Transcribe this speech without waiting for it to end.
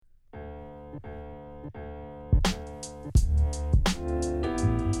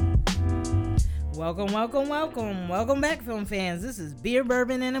Welcome back, film fans. This is Beer,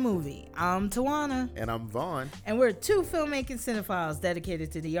 Bourbon, and a Movie. I'm Tawana. And I'm Vaughn. And we're two filmmaking cinephiles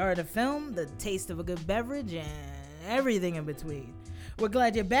dedicated to the art of film, the taste of a good beverage, and everything in between. We're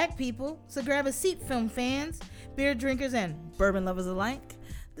glad you're back, people. So grab a seat, film fans, beer drinkers, and bourbon lovers alike.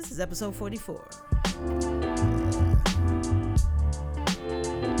 This is episode 44.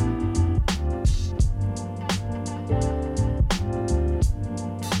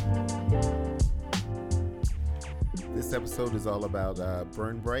 This episode is all about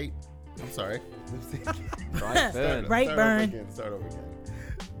Burn Bright. I'm sorry. Brightburn. Start over again.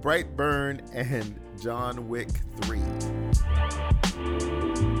 Brightburn and John Wick 3.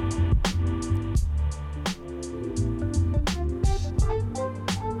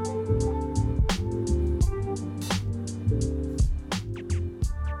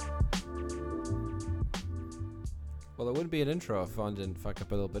 Well, it wouldn't be an intro if Vaughn didn't fuck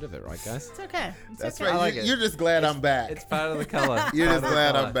up a little bit of it, right, guys? It's okay. That's okay. right. I like it. You're just glad I'm back. It's part of the color. You're just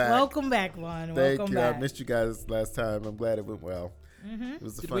glad I'm back. Welcome back, Vaughn. Thank Welcome you. back. I missed you guys last time. I'm glad it went well. Mm-hmm. It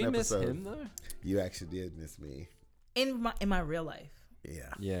was a Did fun we miss episode. him, though? You actually did miss me. In my real life.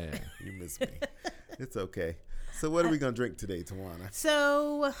 Yeah. Yeah. You missed me. It's okay. So what are we going to drink today, Tawana?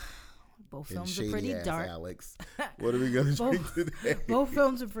 So, both And films are pretty shady ass dark. Alex. What are we going to drink today? Both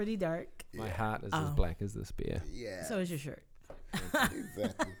films are pretty dark. My heart is as black as this beer. Yeah. So is your shirt.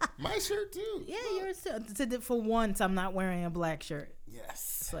 Exactly. My shirt too. Yeah, yours too. For once, I'm not wearing a black shirt.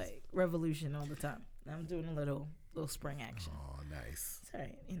 Yes. It's like revolution all the time. I'm doing a little spring action. Oh, nice. It's all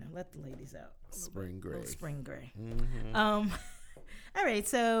right. Let the ladies out. Spring gray. Little spring gray. Mm-hmm. All right.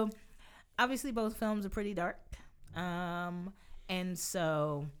 So obviously both films are pretty dark. And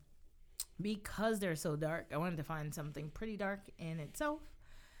so because they're so dark, I wanted to find something pretty dark in itself.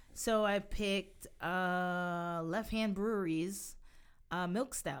 So I picked Left Hand Brewery's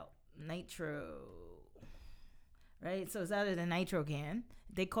Milk Stout Nitro. Right? So it's out of the Nitro can.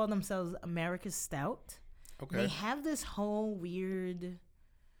 They call themselves America's Stout. Okay. They have this whole weird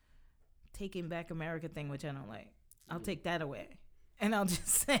Taking Back America thing, which I don't like. I'll take that away. And I'll just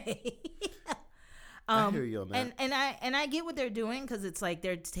say I hear you on that. And I get what they're doing, because it's like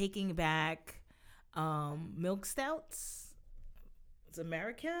they're taking back milk stouts. It's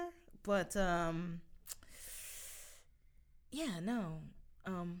America, but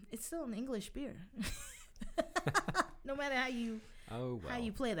it's still an English beer. No matter how you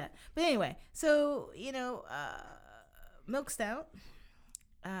play that. But anyway, so milk stout,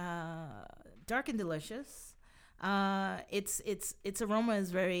 dark and delicious. Its aroma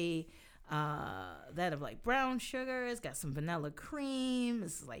is very that of like brown sugar. It's got some vanilla cream.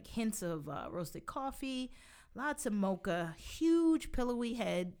 It's like hints of roasted coffee. Lots of mocha, huge pillowy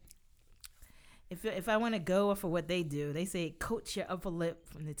head. If I want to go for what they do, they say it coats your upper lip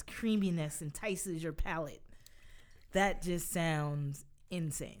and its creaminess entices your palate. That just sounds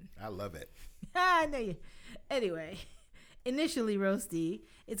insane. I love it. I know you. Anyway, initially roasty.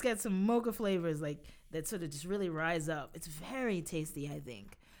 It's got some mocha flavors like that sort of just really rise up. It's very tasty, I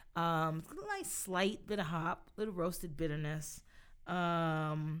think. Nice slight bit of hop, little roasted bitterness.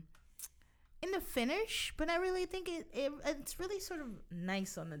 In the finish, but I really think it's really sort of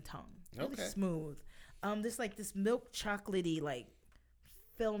nice on the tongue. Really smooth. There's like this milk chocolatey like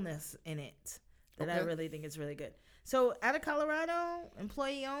fullness in it that I really think is really good. So out of Colorado,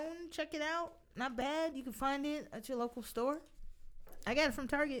 employee owned, check it out. Not bad. You can find it at your local store. I got it from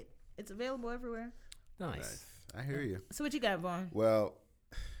Target. It's available everywhere. Nice. I hear you. So what you got, Vaughn? Well,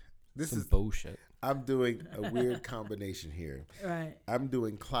 this is bullshit. I'm doing a weird combination here. Right. I'm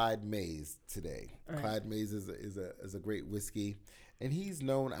doing Clyde Mays today. Right. Clyde Mays is a great whiskey, and he's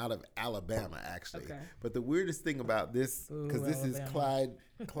known out of Alabama actually. Okay. But the weirdest thing about this, because this is Alabama.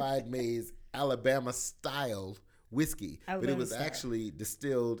 Clyde Mays Alabama style whiskey, but it Alabama was style. actually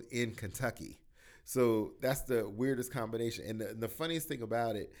distilled in Kentucky. So that's the weirdest combination. And the funniest thing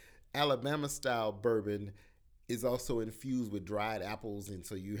about it, Alabama style bourbon is also infused with dried apples, and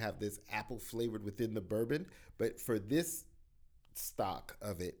so you have this apple flavored within the bourbon. But for this stock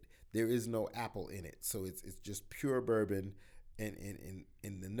of it, there is no apple in it, so it's just pure bourbon, and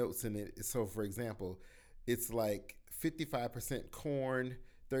in the notes in it. So for example, it's like 55% corn,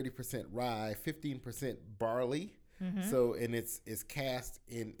 30% rye, 15% barley. Mm-hmm. So and it's cast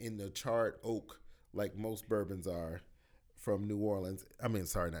in the charred oak like most bourbons are from New Orleans. I mean,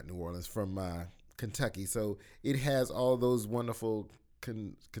 sorry, not New Orleans, from Kentucky. So it has all those wonderful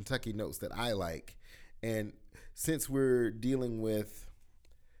Kentucky notes that I like. And since we're dealing with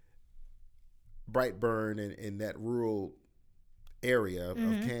Brightburn and that rural area of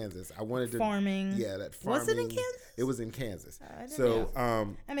Kansas. I wanted to farming. Yeah, that farming. Was it in Kansas? It was in Kansas. I didn't So,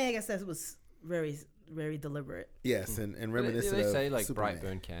 know. I mean, I guess that was very, very deliberate. yes, and But reminiscent they of say like Superman.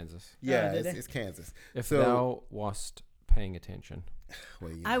 Brightburn, Kansas. Yeah, did it's Kansas. If So- thou wast paying attention.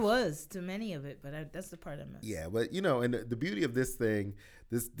 Well, I was to many of it, but that's the part I missed. Yeah, but and the beauty of this thing,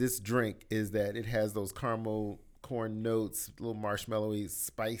 this drink is that it has those caramel corn notes, little marshmallowy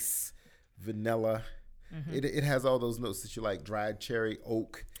spice, vanilla. It has all those notes that you like, dried cherry,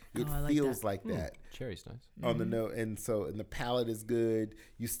 oak. It I like feels that. like that Cherry's nice. on the note, and the palate is good.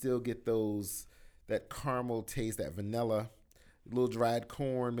 You still get that caramel taste, that vanilla, a little dried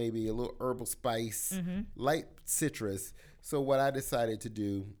corn, maybe a little herbal spice, light citrus. So what I decided to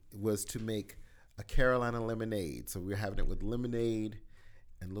do was to make a Carolina lemonade. So we're having it with lemonade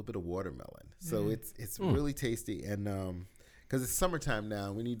and a little bit of watermelon. So it's really tasty, and because it's summertime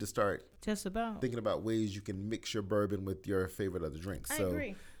now, we need to start Just about. thinking about ways you can mix your bourbon with your favorite other drinks. I So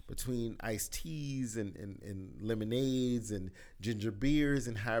agree. between iced teas and lemonades and ginger beers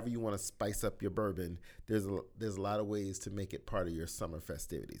and however you want to spice up your bourbon, there's a lot of ways to make it part of your summer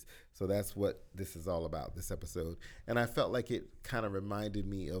festivities. So that's what this is all about, this episode. And I felt like it kind of reminded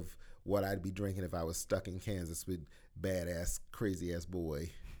me of what I'd be drinking if I was stuck in Kansas with badass, crazy ass boy,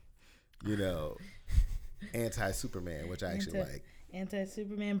 anti-Superman, which I actually like.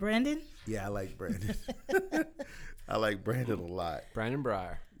 Anti-Superman Brandon? Yeah, I like Brandon. I like Brandon a lot. Brandon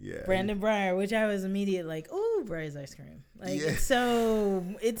Breyer. Yeah. Brandon Breyer, which I was immediate like, ooh, Breyer's ice cream. Like Yeah.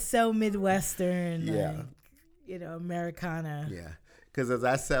 it's so Midwestern, Yeah. like, Americana. Yeah. Because as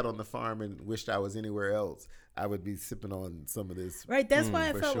I sat on the farm and wished I was anywhere else, I would be sipping on some of this. Right, that's why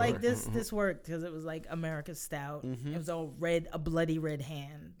I for felt like sure. this worked, because it was like America's Stout. It was all red, a bloody red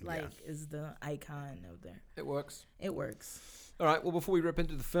hand, is the icon of there. It works. It works. All right. Well, before we rip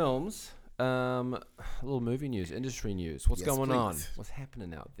into the films, a little movie news, industry news. What's Yes, going on? please. What's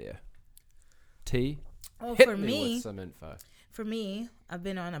happening out there? T. Well, Hit for me with some info. I've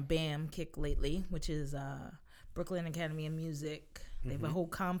been on a BAM kick lately, which is Brooklyn Academy of Music. They have a whole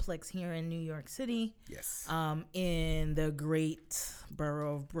complex here in New York City, Yes. in the great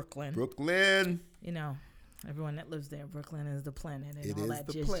borough of Brooklyn. Brooklyn. Everyone that lives there, Brooklyn is the planet and It all is that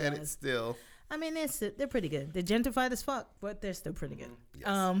the jizz planet jazz. still. I mean, they're pretty good. They're gentrified as fuck, but they're still pretty good.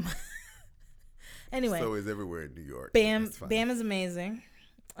 Yes. Anyway, So is everywhere in New York. BAM That's fine. BAM is amazing,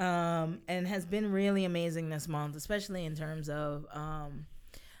 and has been really amazing this month, especially in terms of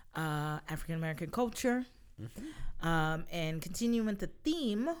African American culture. And continuing with the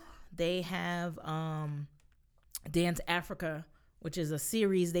theme, they have Dance Africa, which is a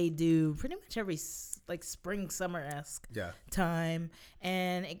series they do pretty much every spring summer-esque Yeah. time,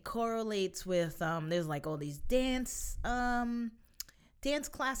 and it correlates with there's like all these dance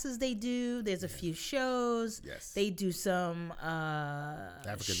classes they do. There's a few shows. Yes. They do some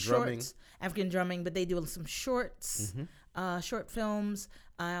African drumming, but they do some shorts, short films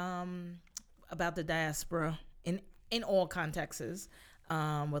about the diaspora in all contexts,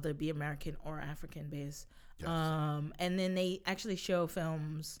 whether it be American or African based. Yes. And then they actually show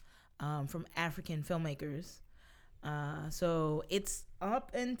films from African filmmakers. So it's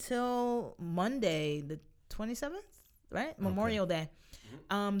up until Monday, the 27th, right? Memorial Day.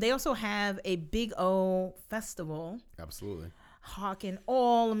 They also have a Big O festival, Absolutely. hawking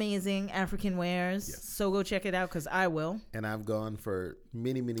all amazing African wares. Yes. So go check it out, because I will. And I've gone for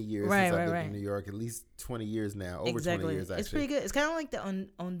many, many years Right, since right, I've lived right. in New York, at least 20 years now, over 20 Exactly. years actually. It's pretty good. It's kind of like the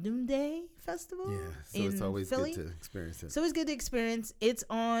Ondunde Festival. Yeah, so in it's always Philly. good to experience it. So it's good to experience. It's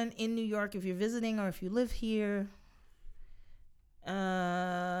on in New York if you're visiting or if you live here.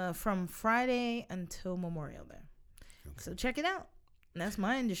 From Friday until Memorial Day. Okay. So check it out. And that's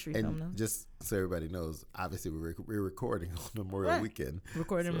my industry film, And though. just so everybody knows, obviously we're recording on Memorial Right. Weekend.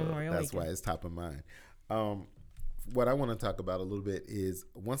 Recording So Memorial that's Weekend. why it's top of mind. What I want to talk about a little bit is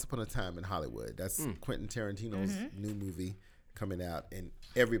Once Upon a Time in Hollywood. That's Quentin Tarantino's new movie coming out, and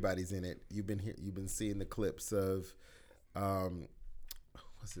everybody's in it. You've been seeing the clips of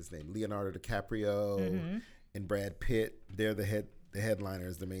what's his name, Leonardo DiCaprio and Brad Pitt. They're the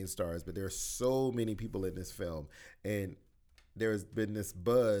headliners, the main stars. But there are so many people in this film, and there's been this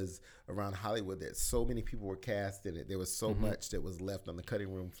buzz around Hollywood that so many people were cast in it. There was so much that was left on the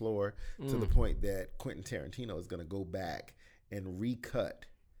cutting room floor to the point that Quentin Tarantino is going to go back and recut.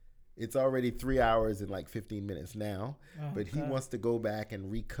 It's already 3 hours and like 15 minutes now, but he wants to go back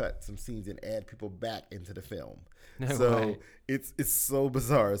and recut some scenes and add people back into the film. No So way. it's so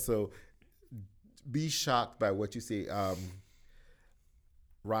bizarre. So be shocked by what you see.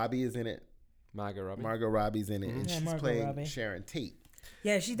 Robbie is in it. Margot Robbie. Margot Robbie's in it, and Yeah, she's Margot playing Robbie. Sharon Tate.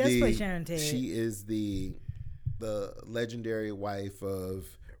 Yeah, she does play Sharon Tate. She is the the legendary wife of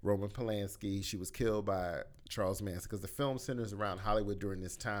Roman Polanski. She was killed by Charles Manson because the film centers around Hollywood during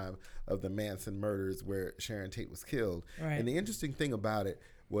this time of the Manson murders where Sharon Tate was killed. Right. And the interesting thing about it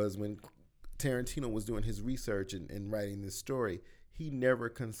was when Tarantino was doing his research and writing this story, he never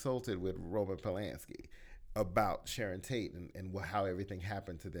consulted with Roman Polanski about Sharon Tate and how everything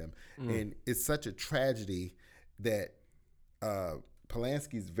happened to them. And it's such a tragedy that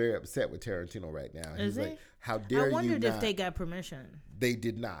Polanski's very upset with Tarantino right now. Is He's he? like, how dare you I wondered not? if they got permission. They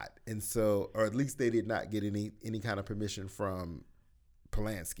did not. And so, or at least they did not get any kind of permission from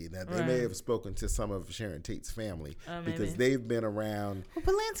Polanski. Now, they may Right. have spoken to some of Sharon Tate's family because Maybe. they've been around. Well,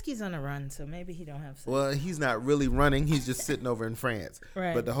 Polanski's on a run, so maybe he don't have. Say. Well, he's not really running. He's just sitting over in France.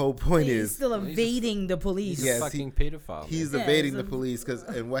 Right. But the whole point He's is still evading the police. He's Yes, a fucking pedophile. he's Yeah, evading he's the a- police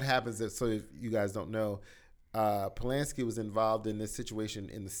and what happens is, so if you guys don't know, Polanski was involved in this situation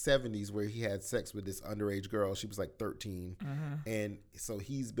in the 70s where he had sex with this underage girl. She was like 13. And so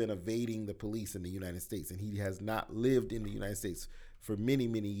he's been evading the police in the United States, and he has not lived in the United States for many,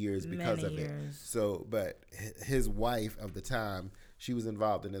 many years because Many of it. years. So, but his wife of the time, she was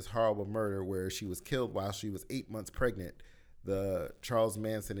involved in this horrible murder where she was killed while she was 8 months pregnant. The Charles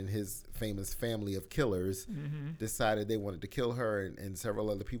Manson and his famous family of killers decided they wanted to kill her and several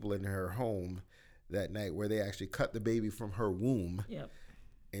other people in her home that night, where they actually cut the baby from her womb Yep.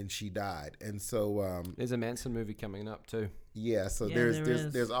 and she died. And so There's a Manson movie coming up too. yeah, so Yeah, there's there there's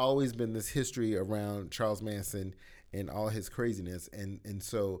is. there's always been this history around Charles Manson and all his craziness, and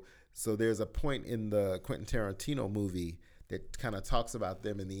so there's a point in the Quentin Tarantino movie that kind of talks about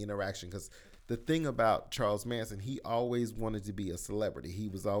them and the interaction, because the thing about Charles Manson, he always wanted to be a celebrity. He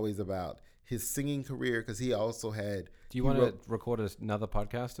was always about his singing career, because he also had. Do you want to record another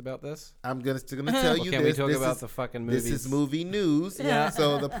podcast about this? I'm gonna tell you Or can this. we talk this about is, the fucking This movies? is movie news. Yeah.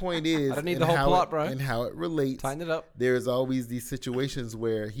 So the point is, I don't need and the whole how plot, it- bro. and how it relates. Tighten it up. There's always these situations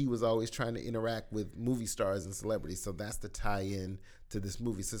where he was always trying to interact with movie stars and celebrities. So that's the tie-in to this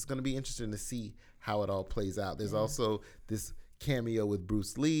movie. So it's going to be interesting to see how it all plays out. There's also this cameo with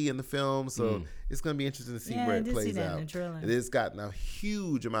Bruce Lee in the film. So it's going to be interesting to see Yeah, where I it did see plays that in out. the trailer. It has gotten a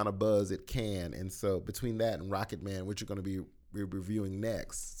huge amount of buzz at Cannes. And so between that and Rocket Man, which you're going to be reviewing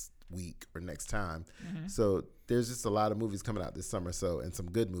next week or next time. So there's just a lot of movies coming out this summer. So, and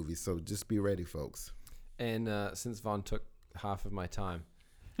some good movies. So just be ready, folks. And since Vaughn took half of my time,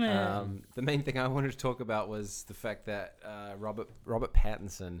 the main thing I wanted to talk about was the fact that Robert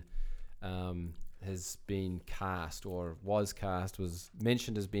Pattinson has been cast, or was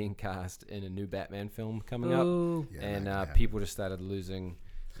mentioned as being cast in a new Batman film coming up. Ooh. Yeah, And that could people just started losing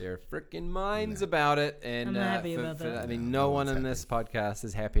their freaking minds about it. And I'm not happy about that. I mean, No no one one's in this podcast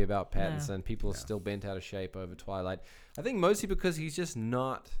is happy about Pattinson. No. People are still bent out of shape over Twilight. I think mostly because he's just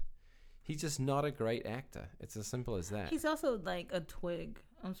not a great actor. It's as simple as that. He's also like a twig.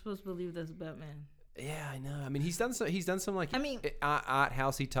 I'm supposed to believe that's Batman. Yeah, I know. I mean, he's done some like I mean- art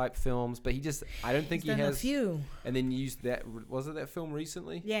housey type films, but I don't think He's he done has. a few. And then used that. Was it that film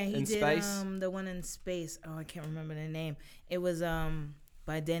recently? Yeah, he in did space. the one in space. Oh, I can't remember the name. It was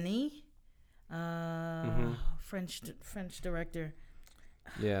by Denis, French director.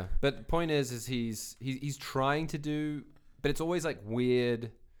 Yeah, but the point is he's trying to do, but it's always like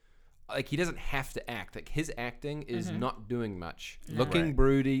weird. Like he doesn't have to act. Like his acting is not doing much. No. Looking Right.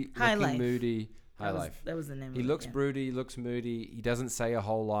 broody, High looking Life. moody. High Life. That was the name. He of looks it, yeah. broody, looks moody. He doesn't say a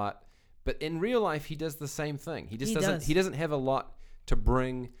whole lot, but in real life, he does the same thing. He just He doesn't. does. He doesn't have a lot to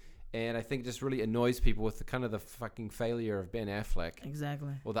bring, and I think it just really annoys people with the kind of the fucking failure of Ben Affleck,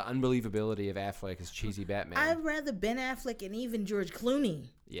 Exactly. or the unbelievability of Affleck as cheesy Batman. I'd rather Ben Affleck and even George Clooney,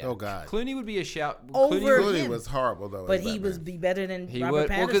 Yeah. Oh, God. Clooney would be a shout. Over Clooney him. was horrible, though. but as he Batman. was be better than He Robert would.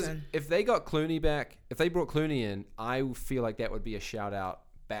 Well, because Pattinson. if they got Clooney back, if they brought Clooney in, I feel like that would be a shout out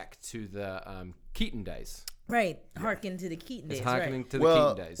back to the Keaton days. Right, harken to the Keaton It's days. harkening Right. to the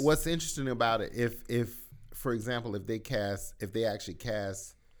Well, Keaton days. what's interesting about it, if for example, if they actually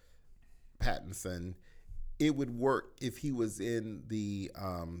cast Pattinson, it would work if he was in the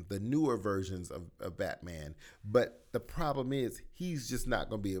newer versions of Batman. But the problem is, he's just not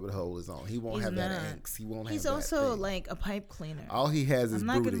going to be able to hold his own. He won't He's have that not. angst. He won't He's have that also thing. like a pipe cleaner. All he has is I'm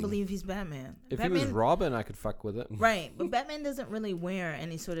not brooding. gonna believe he's Batman. If Batman, he was Robin, I could fuck with it. right, but Batman doesn't really wear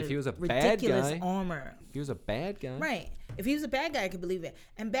any sort of If he was a bad ridiculous guy- armor. If he was a bad guy. Right. If he was a bad guy, I could believe it.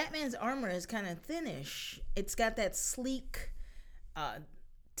 And Batman's armor is kind of thinnish. It's got that sleek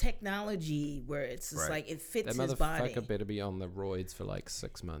technology where it's just Right. like it fits That his body. motherfucker better be on the roids for like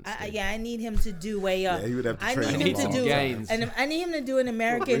 6 months. dude. Yeah, I need him to do way up. Yeah, he would have to I train need him him to long do gains. and I need him to do an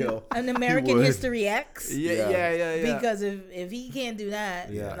American real. American would. History X. Yeah. Yeah. Because if he can't do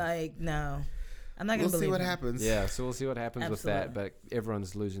that, Yeah. like no. I'm not gonna We'll see believe what him. happens. Yeah, so we'll see what happens with that. Absolutely. But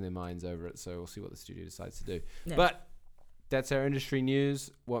everyone's losing their minds over it, so we'll see what the studio decides to do. Yeah. But that's our industry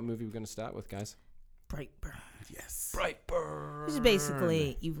news. What movie are we going to start with, guys? Brightburn. Yes. Brightburn. Which is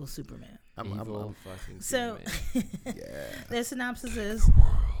basically evil Superman. Evil fucking So, Superman. yeah. their synopsis is: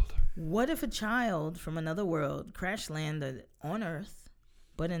 what if a child from another world crash landed on Earth,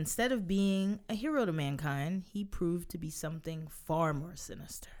 but instead of being a hero to mankind, he proved to be something far more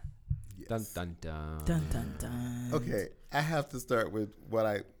sinister? Dun dun dun. Dun dun dun. Okay, I have to start with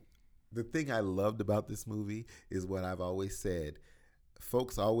the thing I loved about this movie is what I've always said.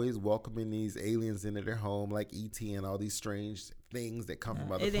 Folks always welcoming these aliens into their home, like E.T. and all these strange things that come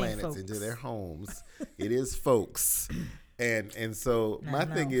from other it ain't planets into folks. their homes. It is folks. And so my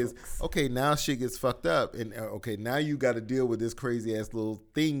No, thing is, folks. okay, now shit gets fucked up, and okay, now you got to deal with this crazy ass little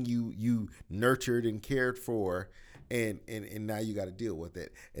thing you nurtured and cared for, and now you got to deal with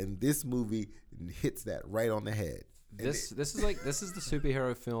it. And this movie hits that right on the head. This is the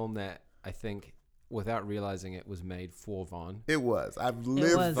superhero film that I think, without realizing it, was made for Vaughn. It was. I've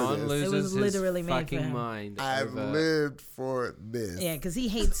lived was. for Vaughn this. loses was literally his made for fucking him. mind. I've over- lived for this. Yeah, because he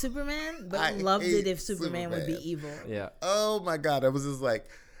hates Superman, but I loved hate it if Superman would be Superman. evil. Yeah. Oh my God. I was just like,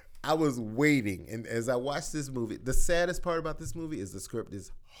 I was waiting. And as I watched this movie, the saddest part about this movie is the script is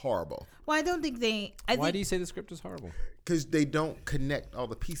horrible. Well, I don't think they. Why do you say the script is horrible? Because they don't connect all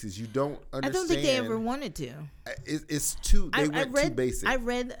the pieces. You don't understand. I don't think they ever wanted to. It's too, they went too basic. I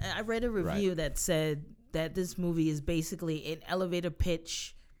read a review that said that this movie is basically an elevator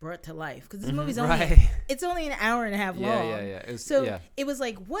pitch brought to life, because this movie's only Right. it's only an hour and a half long. Yeah. It was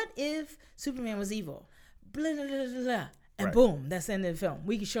like, what if Superman was evil? Blah, blah, blah, blah, blah. And Right. boom, that's the end of the film.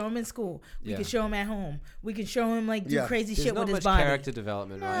 We can show him in school. We Yeah. can show him at home. We can show him like do Yeah. crazy There's shit not with much his body. character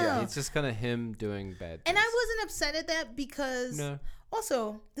development, right? No. It's just kind of him doing bad things. And I wasn't upset at that because No.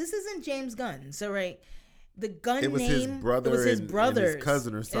 also this isn't James Gunn. So right, the Gunn It was name his brother it was his and his brothers,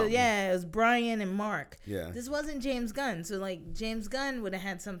 cousin or something. Yeah, it was Brian and Mark. Yeah. This wasn't James Gunn. So like James Gunn would have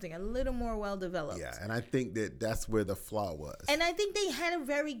had something a little more well developed. Yeah. And I think that's where the flaw was. And I think they had a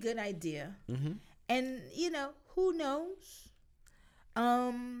very good idea. Mm-hmm. And who knows?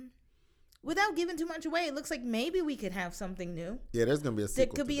 Without giving too much away, it looks like maybe we could have something new. Yeah, there's going to be a There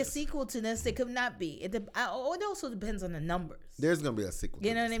sequel. could be to a this. sequel to this. There could not be. It also depends on the numbers. There's going to be a sequel.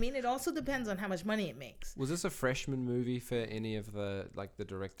 You know what I mean? It also depends on how much money it makes. Was this a freshman movie for any of the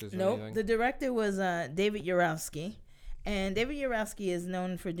directors or Nope. anything? The director was David Yarowski. And David Yarowski is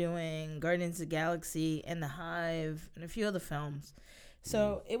known for doing Guardians of the Galaxy and The Hive and a few other films.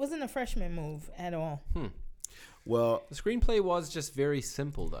 So it wasn't a freshman move at all. Well, The screenplay was just very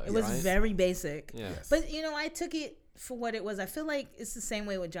simple, though. It was right? very basic. Yeah. Yes. But, I took it for what it was. I feel like it's the same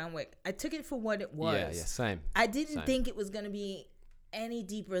way with John Wick. I took it for what it was. Yeah, same. I didn't Same. think it was going to be any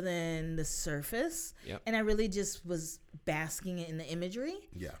deeper than the surface. Yep. And I really just was basking in the imagery.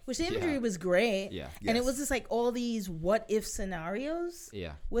 yeah. Which the imagery Yeah. was great. Yeah. And it Yes. was just like all these what if scenarios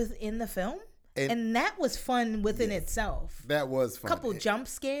Yeah. within the film. And- And that was fun within itself. That was A fun. couple jump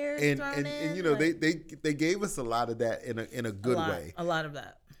scares and, thrown and, in. and they gave us a lot of that in a good way. A lot of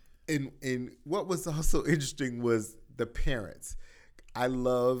that. And what was also interesting was the parents. I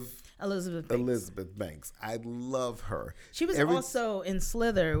love Elizabeth Banks. Elizabeth Banks. I love her. She was also in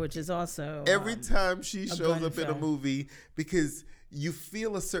Slither, which is also every time she shows gun up in a film. movie, because you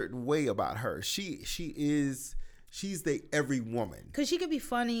feel a certain way about her. She's the every woman. because she could be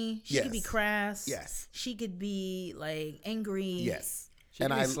funny, she could be Yes. crass, Yes. she could be like angry, Yes. She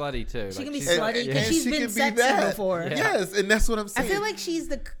can be slutty, too. She can be she's- slutty because yeah. she's she been can be sexy that. before. Yeah. Yes, and that's what I'm I saying. feel like she's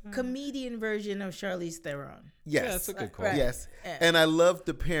the comedian version of Charlize Theron. yes, Yeah, that's a good call. Right. Yes, Yeah. and I loved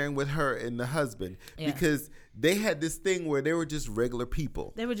the pairing with her and the husband Yeah. because they had this thing where they were just regular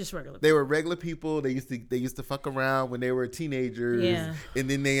people. They were just regular. They were regular people. They used to fuck around when they were teenagers, Yeah. and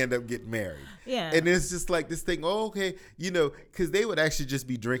then they end up getting married. Yeah. And it's just like this thing. Oh, okay, because they would actually just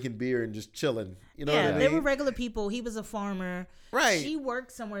be drinking beer and just chilling. You know Yeah, what I they mean? were regular people. He was a farmer. Right. She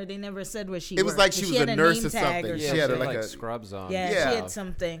worked somewhere. They never said where she It was worked, like but she was had a nurse name or tag something. Yeah, She had she like had a- scrubs on. Yeah, Yeah. she had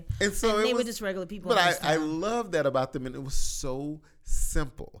something. And so they it were was, just regular people. but in this I town. love that about them, and it was so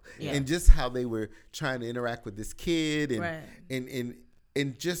simple, Yeah. and just how they were trying to interact with this kid, and Right.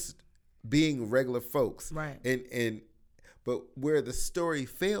 and just being regular folks, Right. But where the story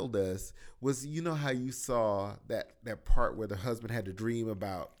failed us was, how you saw that part where the husband had to dream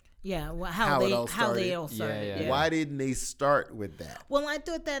about Yeah, well, how how it they all how they started. all started. Yeah. Yeah. why didn't they start with that? Well, I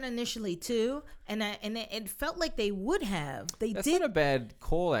thought that initially too, and it felt like they would have. They That's did not a bad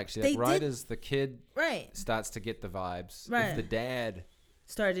call, actually. They Like, right did- as the kid right. starts to get the vibes, Right. if the dad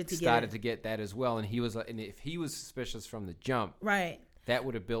Started to started get to get that as well, and he was like, and if he was suspicious from the jump, right. That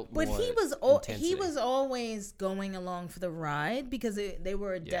would have built But more he intensity. was always going along for the ride because they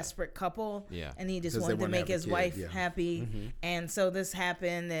were a desperate couple. Yeah. And he just 'Cause they wanted to wanted to make have a his kid, wife yeah. happy. And so this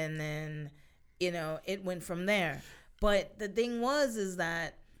happened, and then, it went from there. But the thing is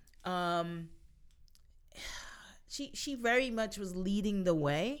that she very much was leading the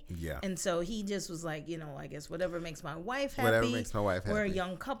way. Yeah. And so he just was like, I guess whatever makes my wife happy. Whatever makes my wife We're a happy.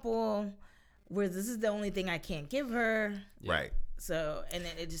 young couple where this is the only thing I can't give her. Right. So, and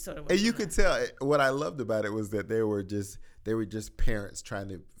then it just sort of And you could tell what I loved about it was that they were just parents trying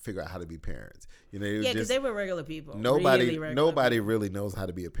to figure out how to be parents. because they were regular people. Nobody Really regular really knows how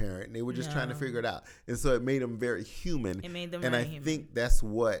to be a parent. And they were just trying to figure it out. And so it made them very human. It made them and very I human. think that's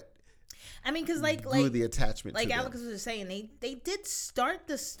what I mean, because grew the attachment like to Alex them. was just saying, they did start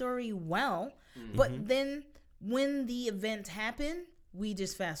the story well, Mm-hmm. but then when the event happened, we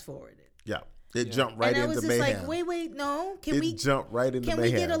just fast forwarded. Yeah. It jumped right and I into was just mayhem. like, wait, no, It jumped right into can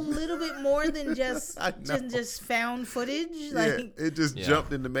mayhem. we get a little bit more than just I know. just found footage? Yeah, Like it just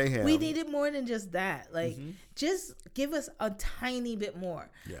jumped into mayhem. we needed more than just that. Like Mm-hmm. just give us a tiny bit more.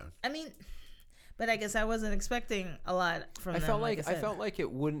 Yeah. I mean, but I guess I wasn't expecting a lot from I them. felt like I felt like it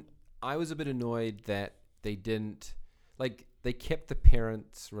wouldn't. I was a bit annoyed that they didn't they kept the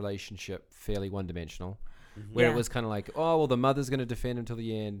parents' relationship fairly one-dimensional. Where Yeah. it was kind of like, oh well, the mother's going to defend him till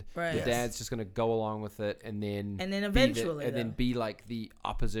the end. Right. The Yes. dad's just going to go along with it, and then eventually, then be like the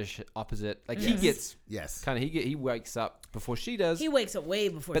opposite. Like he Yes. gets Yes. kind of he wakes up before she does. he wakes up way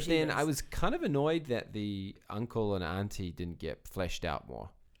before. But she then does. I was kind of annoyed that the uncle and auntie didn't get fleshed out more.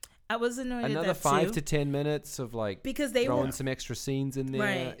 I was annoyed Another at that 5 too, to 10 minutes of like because they throwing were some extra scenes in there.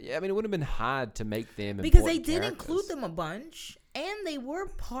 Right. Yeah, I mean, it would have been hard to make them because they important did characters. include them a bunch, and they were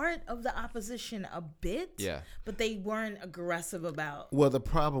part of the opposition a bit. Yeah. but they weren't aggressive about. Well, the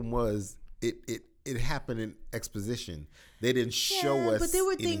problem was it happened in exposition. They didn't show Yeah, us but there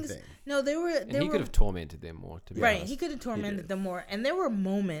were anything. things. No, there were. And There he were, could have tormented them more, to be Right, honest. he could have tormented them more, and there were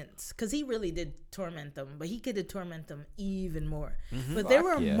moments because he really did torment them, but he could have tormented them even more. But there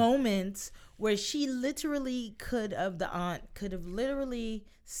were yeah. moments where she literally the aunt could have literally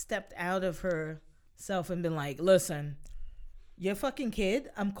stepped out of herself and been like, "Listen, your fucking kid,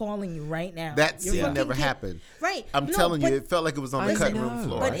 I'm calling you right now." That Your scene fucking never kid." happened. Right, I'm no, telling you, but- it felt like it was on the I cutting know, room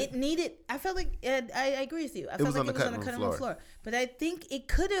floor. But it needed. I felt like I agree with you. I felt was like on the it was on the cutting room cutting room floor. But I think it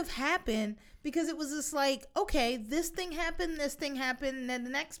could have happened because it was just like, okay, this thing happened, and then the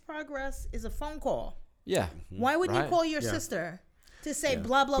next progress is a phone call. Yeah. Why wouldn't you Right. call your Yeah. sister to say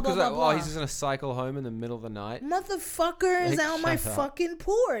blah blah Because blah blah blah? he's just going to cycle home in the middle of the night. Motherfucker is Like, out my shut up. fucking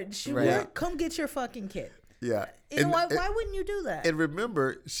porch. Right. Where- Come get your fucking kid. Yeah. You know why wouldn't you do that? And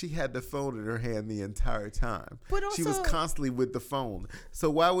remember, she had the phone in her hand the entire time. But she was also- constantly with the phone.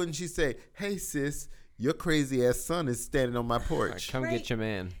 So why wouldn't she say, "Hey sis, your crazy ass son is standing on my porch"? Come Right. get your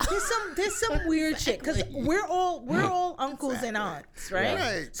man. There's some weird shit because we're all uncles and aunts, right?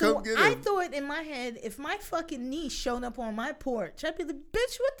 Yeah. Right, So come get I him. thought in my head, if my fucking niece showed up on my porch, I'd be like,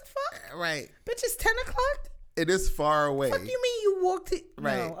 "Bitch, what the fuck? Right. Bitch, it's 10 o'clock. It is far away. Fuck you mean you walked it?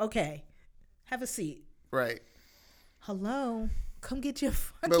 Right. No, okay. Have a seat. Right. Hello, come get your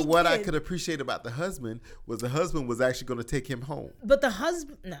fucking. But what I kid. could appreciate about the husband was actually going to take him home. But the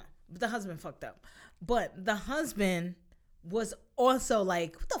husband fucked up. But the husband was also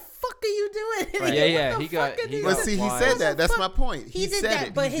like, "What the fuck are you doing?" Right. Yeah, What yeah, the he got- fuck are he you got But see, he why- said that. That's my point. He did said that,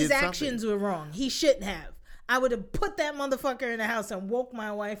 it. but He his did something. actions were wrong. He shouldn't have. I would have put that motherfucker in the house and woke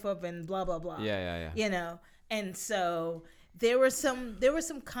my wife up and blah blah blah. Yeah. You know, and so there were some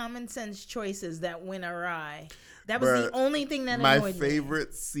common sense choices that went awry. That was the Bruh, only thing that my annoyed me.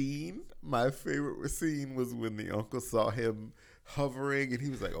 favorite scene was when the uncle saw him hovering and he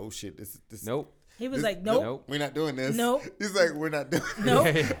was like, "Oh shit, this Nope. He was this- like, "Nope, Nope. we're not doing this." Nope. He's like, "We're not doing nope."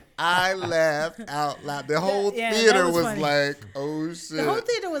 this." I laughed out loud. The whole Yeah, that theater was was funny. like, "Oh shit." The whole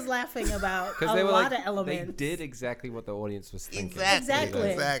theater was laughing about a Because they were lot like, of elements. they did exactly what the audience was thinking. Exactly.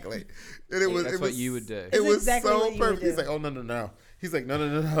 Exactly. And it was. That's it what was, you would do. It It's was exactly so what you would perfect. He's do. like, "Oh no." He's like,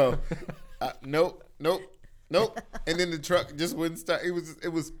 "No. Nope. And then the truck just wouldn't start. It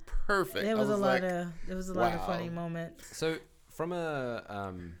was perfect. There was I a lot like, of wow. funny moments. So from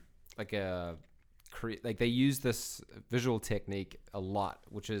they use this visual technique a lot,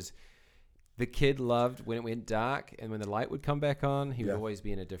 which is the kid loved when it went dark, and when the light would come back on, he would Yeah. always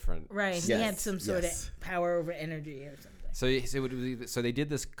be in a different. Right, he Yes, had some sort yes. of power over energy or something. So they did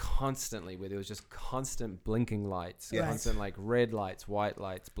this constantly, where there was just constant blinking lights, Yes. constant like red lights, white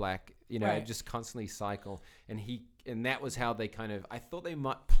lights, black. Right. Just constantly cycle, and that was how they kind of. I thought they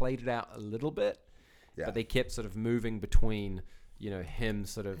might played it out a little bit, Yeah. but they kept sort of moving between him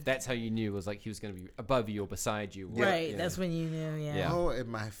sort of. That's how you knew was like he was going to be above you or beside you. Right. That's when you knew. Yeah. Oh, and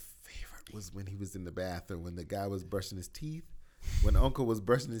my favorite was when he was in the bathroom when the guy was brushing his teeth. When Uncle was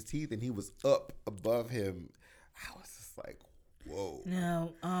brushing his teeth and he was up above him, I was just like, whoa.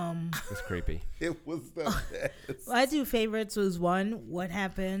 No. It's creepy. It was the best. My two favorites was one, what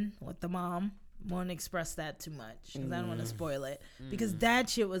happened with the mom. Won't express that too much because I don't want to spoil it. Because that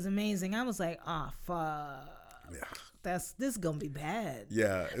shit was amazing. I was like, fuck. Yeah. This gonna be bad.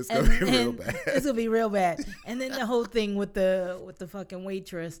 Yeah, it's gonna be real bad. It's gonna be real bad. And then the whole thing with the fucking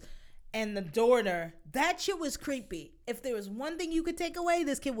waitress and the daughter, that shit was creepy. If there was one thing you could take away,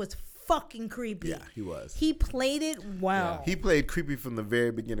 this kid was fucking creepy. Yeah, he was. He played it well. He played creepy from the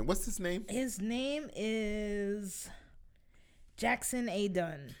very beginning. What's his name? His name is Jackson A.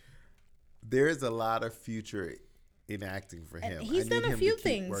 Dunn. There's a lot of future in acting for him. And he's done a few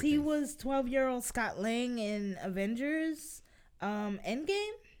things. Working. He was 12-year-old Scott Lang in Avengers Endgame.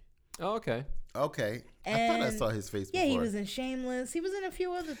 Oh, okay. Okay. I thought I saw his face before. Yeah, he was in Shameless. He was in a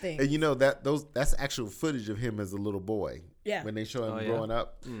few other things. And that's actual footage of him as a little boy. Yeah. When they show him growing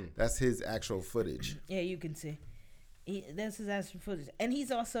up, that's his actual footage. Yeah, you can see. That's his actual footage. And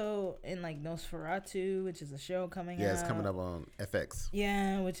he's also in like Nosferatu, which is a show coming out. Yeah, it's coming up on FX.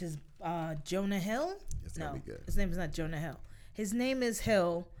 Yeah, which is Jonah Hill. It's gonna be good. His name is not Jonah Hill. His name is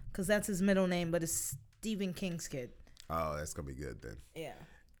Hill because that's his middle name, but it's Stephen King's kid. Oh, that's gonna be good then. Yeah.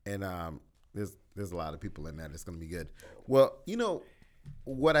 And there's a lot of people in that. It's gonna be good. Well,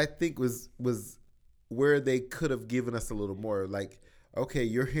 what I think was where they could have given us a little more. Like, okay,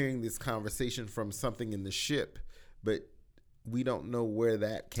 you're hearing this conversation from something in the ship, but we don't know where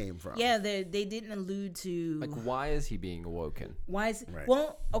that came from. Yeah, they didn't allude to Like, why is he being awoken? why is Right.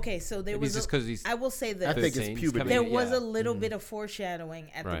 well okay. So there Maybe was it's just because he's. I will say that I think it's 13's puberty. coming- there was yeah. a little bit of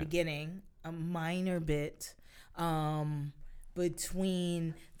foreshadowing at the Right. beginning, a minor bit,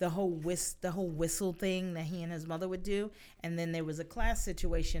 between the whole whistle thing that he and his mother would do, and then there was a class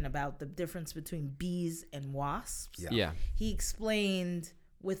situation about the difference between bees and wasps. Yeah. He explained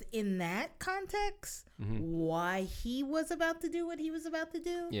within that context why he was about to do what he was about to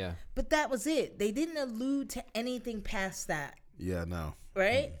do. Yeah. But that was it. They didn't allude to anything past that. Yeah, no.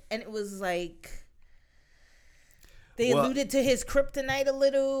 Right? And it was like they Well- alluded to his kryptonite a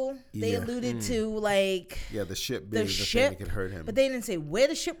little. They Yeah. alluded to like Yeah, the ship the being the thing that ship, could hurt him. but they didn't say where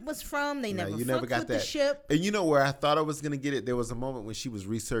the ship was from. They No, never you fucked never got with that. the ship. And you know where I thought I was going to get it? There was a moment when she was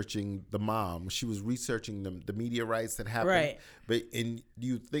researching the mom. She was researching the media rights that happened. Right. And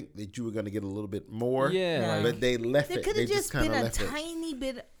you think that you were going to get a little bit more. Yeah. No. But they left There it. could They have just kind been of a left it. tiny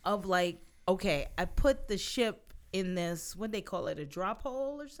bit of like, okay, I put the ship in this, what they call it, a drop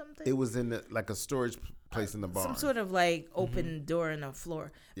hole or something? It was in like a storage place in the barn. Some sort of like open door in the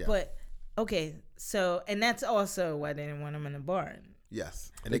floor. Yeah. But okay, so and that's also why they didn't want him in the barn.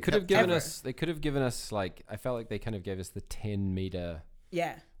 Yes. And They could have given ever. us. They could have given us like. I felt like they kind of gave us the 10-meter,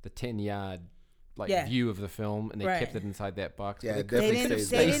 Yeah. the 10-yard, like Yeah. view of the film, and they Right. kept it inside that box. Yeah, But it they definitely could have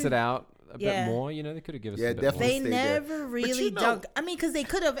stayed they spaced didn't- it out a Yeah. bit more. They could have given us Yeah, a bit definitely. They more. stayed there. never But really you know- dug. I mean, because they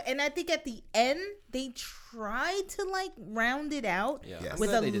could have, and I think at the end they tried to like round it out Yeah. Yes. I'm with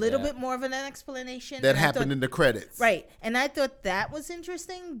glad a they did little that. bit more of an explanation. That and I happened thought- in the credits. right, and I thought that was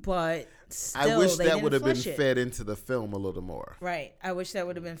interesting, but still, I wish they that didn't would have been flesh it. fed into the film a little more. Right, I wish that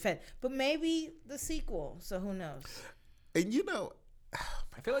would have been fed, but maybe the sequel. So who knows? And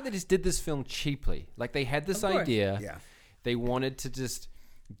I feel like they just did this film cheaply. Like they had this Of course. idea. yeah. They wanted to just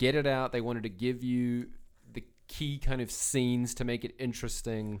get it out. They wanted to give you the key kind of scenes to make it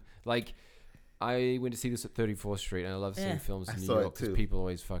interesting. Like, I went to see this at 34th Street, and I love seeing Yeah. films in I New saw it York because too. people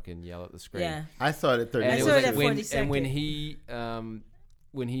always fucking yell at the screen. Yeah, I saw it at 30. And I it saw was it like at when, 42nd. and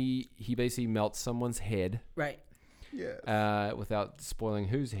when he basically melts someone's head right, without spoiling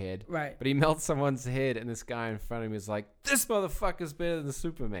whose head. right. But he melts someone's head, and this guy in front of him is like, "This motherfucker's better than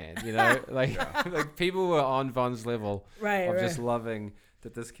Superman." You know, like people were on Von's level Right, of right. just loving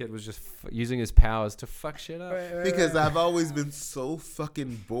that this kid was just using his powers to fuck shit up. Right, right, Because right. I've always been so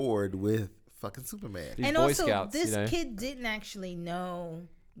fucking bored with fucking Superman. These And Boy also, Scouts, this you know? kid didn't actually know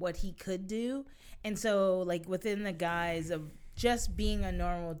what he could do, and so like within the guise of just being a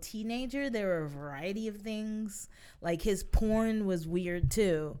normal teenager, there were a variety of things. Like his porn was weird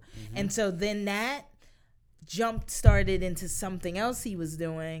too, and so then that jump started into something else he was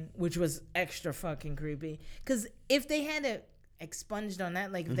doing, which was extra fucking creepy. Because if they had expunged on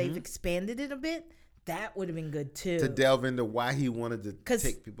that, like if they've expanded it a bit, that would have been good too. To delve into why he wanted to 'Cause-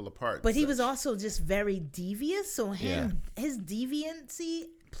 take people apart. But and he was such. also just very devious, so his deviancy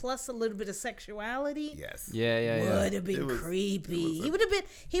plus a little bit of sexuality. Yes. Yeah. Would have been It was creepy. a-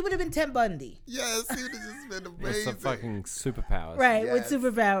 He would have been Ted Bundy. Yes, he would have just been With amazing. some fucking superpowers. Right, Yes. with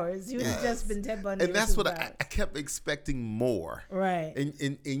superpowers. He would have Yes. just been Ted Bundy. And with that's what superpowers. I kept expecting more. Right.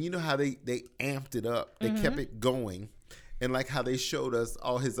 And you know how they amped it up. They kept it going. And like how they showed us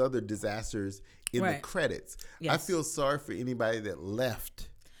all his other disasters in the Right. credits. I Yes. feel sorry for anybody that left.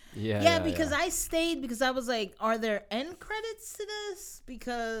 Yeah, because I stayed because I was like, are there end credits to this?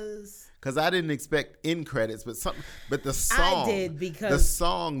 Because I didn't expect end credits, but the song did the because-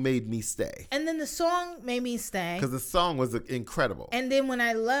 song made me stay. and then the song made me stay. Because the song was incredible. And then when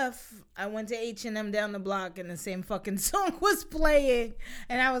I left, I went to H&M down the block and the same fucking song was playing.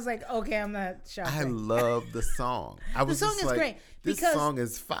 And I was like, okay, I'm not shopping. I love the song. I was song just is like, great this because song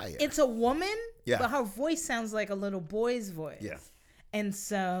is fire. It's a woman, Yeah. but her voice sounds like a little boy's voice. Yeah. And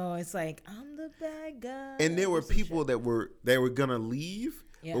so it's like, I'm the bad guy. And there were or some people shit. that were gonna leave,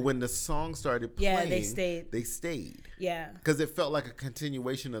 Yeah. but when the song started Yeah, playing, they stayed. They stayed Yeah. because it felt like a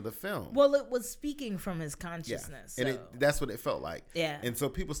continuation of the film. Well, it was speaking from his Yeah, consciousness. and so. that's what it felt like. Yeah. And so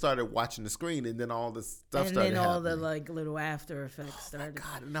people started watching the screen, and then all this stuff and started then all the happening. like little after effects started.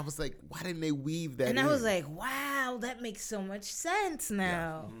 God, and I was like, why didn't they weave that? And in? I was like, wow, that makes so much sense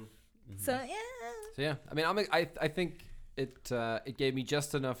now. Mm-hmm. So yeah. So yeah, I mean, I think it gave me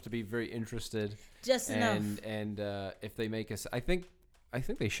just enough to be very interested. Just enough. And if they make us, I think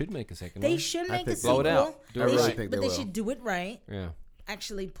they should make a second They one. should I make a think sequel. blow it out. Do it They right. should- think but they they will. should do it right. Yeah.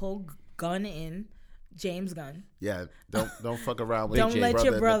 Actually pull Gunn in, James Gunn. yeah, don't fuck around with Don't your let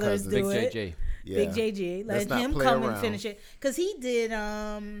your brother and brothers cousin. do Big it. JJ. Yeah. Big JG. Let's Let not him play come around. and finish it. Because he did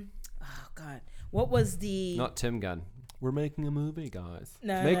oh God. What was the Not Tim Gunn. We're making a movie, guys.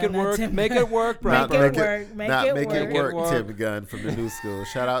 No, make no, it not work. Tim Make Gunn. it work, Make bro. it work. Make not it make it work. work. Make it Tim Gunn from the New School.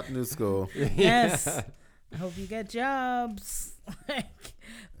 Shout out New School. Yes. I hope you get jobs.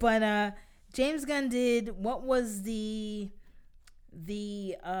 But James Gunn did what was the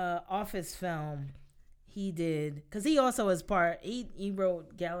Office film he did, because he also was he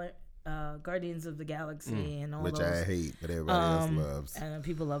wrote Guardians of the Galaxy and all Which those. I hate, but everybody else loves. And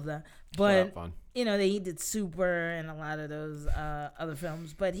people love that. Shut But up, fun. you know, he did Super and a lot of those other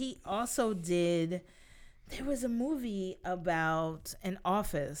films. But he also did. There was a movie about an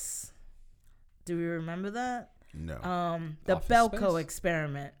office. Do we remember that? No. The Office Belko Space?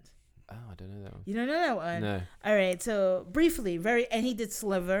 experiment. Oh, I don't know that one. You don't know that one? No. All right. So briefly, and he did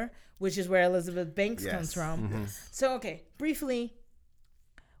Sliver, which is where Elizabeth Banks Yes. comes from. Mm-hmm. So okay, briefly,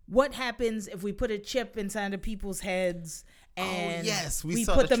 what happens if we put a chip inside of people's heads and yes, we we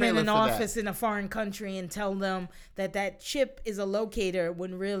saw put the them in trailer an for that. office in a foreign country and tell them that chip is a locator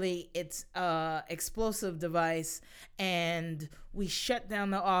when really it's a explosive device, and we shut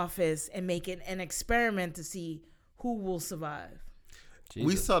down the office and make it an experiment to see who will survive. We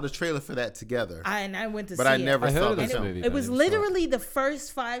Jesus. saw the trailer for that together, I went to but see I it. never I heard saw of the this film. movie. It was I never saw it. literally the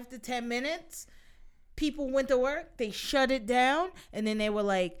first 5 to 10 minutes. People went to work, they shut it down, and then they were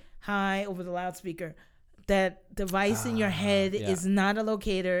like, hi, over the loudspeaker. That device in your head yeah. is not a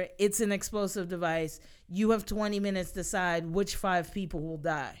locator. It's an explosive device. You have 20 minutes to decide which 5 people will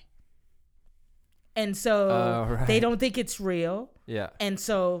die. And so Right. they don't think it's real. Yeah. And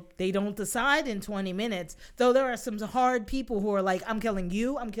so they don't decide in 20 minutes, though there are some hard people who are like, I'm killing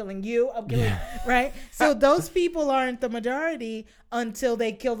you, I'm killing you, I'm killing, right? So those people aren't the majority until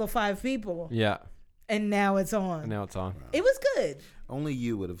they kill the 5 people. Yeah. And now it's on. And now it's on. It was good. Only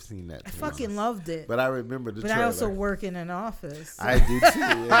you would have seen that. I fucking loved it. But I remember the But trailer. I also work in an office. I do too,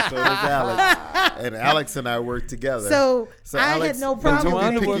 and so does Alex. And Alex and I work together. So I Alex, had no when problem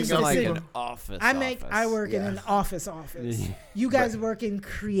Tawana making works the in like decision. an office. I work in Yeah. an office. You guys work in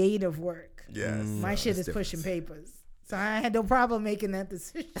creative work. Yes, My shit is that's pushing different. papers. So I had no problem making that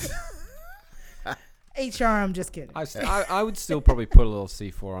decision. HR, I'm just kidding. I would still probably put a little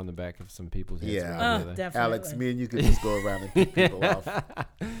C4 on the back of some people's heads. Yeah. around here. Definitely. Alex, me and you could just go around and pick people off.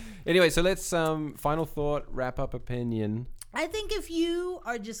 Anyway, so let's final thought, wrap up opinion. I think if you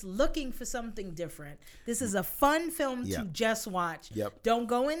are just looking for something different, this is a fun film to Yep. just watch. Yep. Don't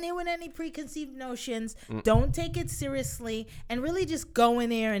go in there with any preconceived notions. Don't take it seriously, and really just go in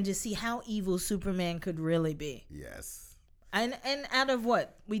there and just see how evil Superman could really be. Yes. And out of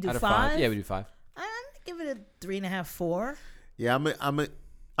what we do Out of 5? Yeah, we do 5. I'm gonna give it a 3.5, 4. Yeah, I'm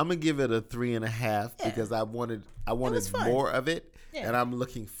gonna give it a 3.5 Yeah. because I wanted was fun. more of it, Yeah. and I'm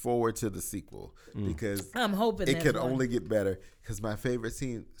looking forward to the sequel because I'm hoping it there's could one. only get better. Because my favorite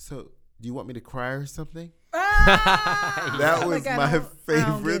scene. So, do you want me to cry or something? Ah! That was Like, I my don't get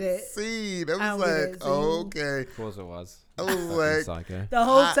favorite it. scene. I I was don't get like, it. oh, okay. Of course it was. I was Fucking like, psycho. The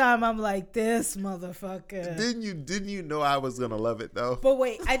whole I- time I'm like, this motherfucker. didn't you know I was gonna love it though? But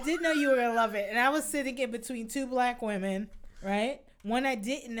wait, I did know you were gonna love it, and I was sitting in between two black women, right? One I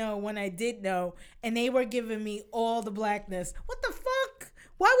didn't know, one I did know, and they were giving me all the blackness. What the fuck?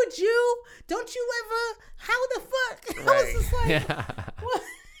 Why would you? Don't you ever? How the fuck? I was just like, Yeah. what?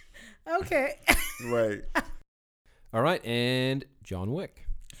 Okay. Right. All right, and John Wick.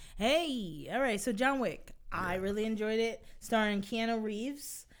 Hey, all right. So John Wick, I really enjoyed it. Starring Keanu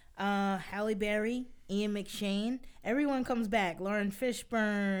Reeves, Halle Berry, Ian McShane. Everyone comes back. Lauren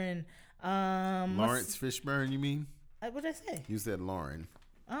Fishburne. Lawrence Fishburne, you mean? What did I say? You said Lauren.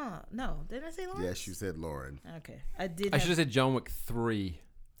 Oh no, didn't I say Lawrence? Yes, you said Lauren. Okay, I did. I should have said John Wick 3.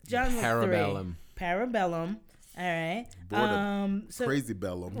 John Wick Parabellum. 3. Parabellum. All right. Bored So Crazy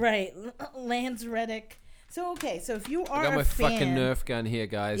Bellum. right, Lance Reddick. So okay, so if you I are got a my fan, fucking Nerf gun here,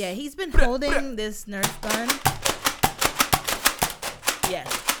 guys. yeah, he's been holding this Nerf gun. Yeah.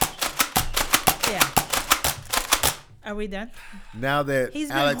 Yeah. Are we done? Now that He's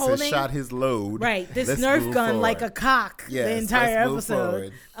been Alex has holding- shot his load, Right. This let's Nerf move gun forward. like a cock Yes, the entire let's move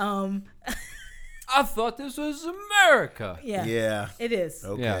episode. forward. I thought this was America. Yeah. Yeah. It is.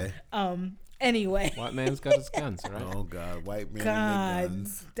 Okay. Anyway. White man's got his guns, right? Oh God, white man God, and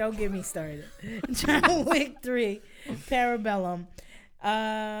guns. don't get me started. John Wick 3, Parabellum,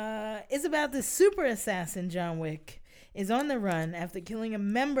 is about the super assassin John Wick is on the run after killing a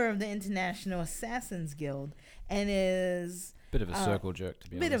member of the International Assassins Guild and is Bit of a circle jerk, to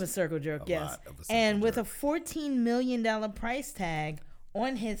be bit of a honest. circle jerk, A yes. lot of a circle And with jerk. a $14 million price tag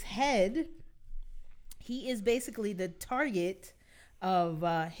on his head, he is basically the target of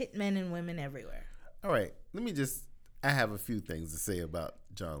hitmen and women everywhere. All right, I have a few things to say about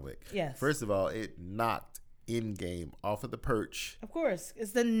John Wick. Yes. First of all, it knocked Endgame off of the perch. Of course,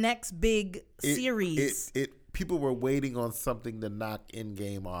 it's the next big It- series. People were waiting on something to knock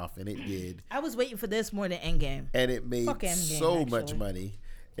Endgame off, and it did. I was waiting for this more than Endgame. And it made Fuck Endgame, so much actually. money.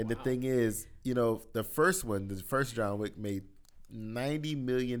 And the thing is, the first John Wick made $90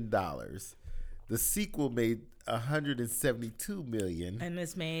 million. The sequel made $172 million. And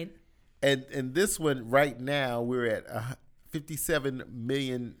this made And this one right now we're at 57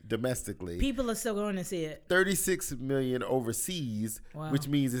 million domestically. people are still going to see it. 36 million overseas, Wow. which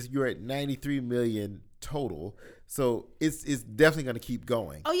means you're at 93 million total. So it's definitely going to keep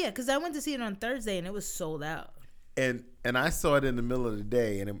going. Oh yeah, because I went to see it on Thursday and it was sold out. And I saw it in the middle of the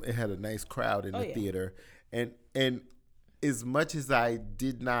day, and it had a nice crowd in the yeah. theater. And as much as I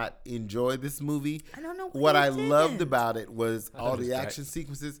did not enjoy this movie, I don't know what you I loved didn't. about it was thought all it was the great. action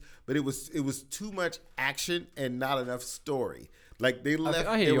sequences, but it was too much action and not enough story. Like they left,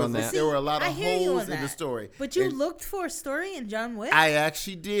 I hear there you was on that. there were a lot I of hear you holes on in the that. story. But you And looked for a story in John Wick? I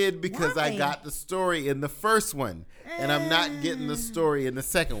actually did because I Why? got the story in the first one, and I'm not getting the story in the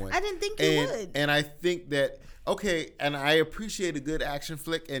second one. I didn't think you and, would. And I think that and I appreciate a good action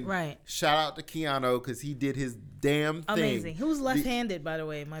flick. And Right. shout out to Keanu because he did his damn thing. Amazing. Who's left-handed, by the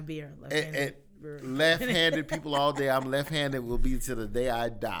way? My beer. And Left-handed. left-handed people all day. I'm left-handed will be to the day I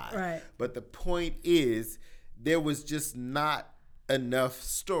die. Right. But the point is, there was just not enough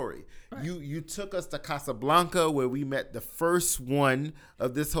story. Right. You took us to Casablanca where we met the first one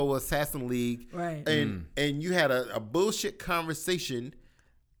of this whole Assassin League. Right. And you had a bullshit conversation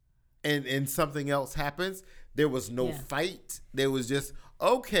and something else happens. There was no fight. There was just,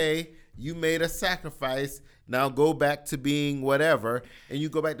 okay, you made a sacrifice. Now go back to being whatever, and you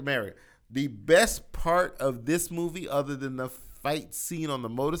go back to marriage. The best part of this movie, other than the fight scene on the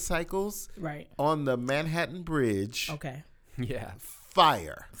motorcycles, Right. on the Manhattan Bridge, Okay. Yeah.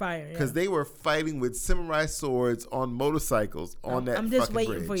 fire. Fire. Yeah. Because they were fighting with samurai swords on motorcycles on that I'm just fucking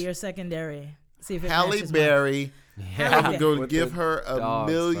waiting bridge. for your secondary. See if it Halle matches mine. Berry. Halle I'm going to With give the her a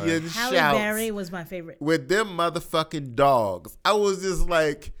dogs, million bro. Halle shouts Berry was my favorite. with them motherfucking dogs. I was just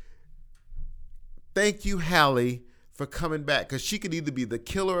like, thank you, Halle, for coming back. Because she could either be the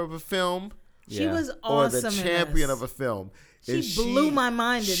killer of a film She Yeah. was or awesome. the in champion this. of a film. She And blew my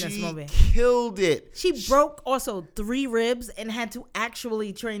mind in this she movie. killed it. She broke also 3 ribs and had to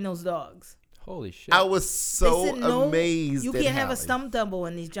actually train those dogs. Holy shit. I was so They said, no, amazed. You at can't have a Halle. stump double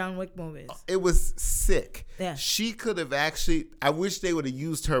in these John Wick movies. It was sick. Yeah. She could have actually. I wish they would have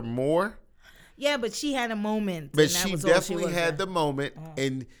used her more. Yeah, but she had a moment. But and that she was all definitely was had there. the moment,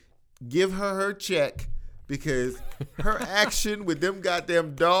 and give her check because her action with them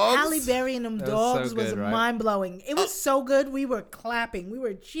goddamn dogs. Halle Berry and them That was so dogs was good, right? mind blowing. It was so good. We were clapping. We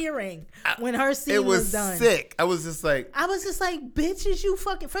were cheering when her scene it was done. sick. I was just like, Bitches, you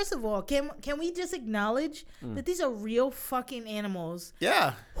fucking. First of all, can we just acknowledge that these are real fucking animals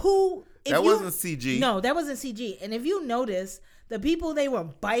yeah, who. If that you- wasn't CG. No, that wasn't CG. And if you notice, the people they were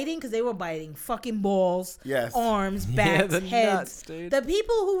biting, because they were biting fucking balls, Yes. arms, Yeah, backs, the heads. nuts, dude. The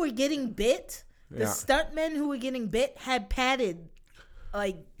people who were getting bit, the Yeah. stuntmen who were getting bit, had padded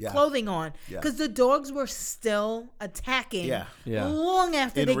Yeah. clothing on, Yeah. because the dogs were still attacking. Yeah. Yeah. Long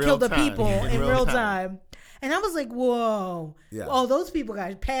after In they real killed the time. people In in real real time. time. And I was like, whoa. Yeah. Oh, those people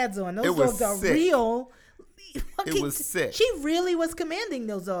got pads on. Those It was dogs are sick. real. It was sick. She really was commanding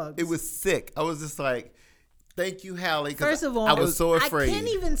those dogs. It was sick. I was just like, thank you, Halle. 'cause First of all, I was so afraid. I can't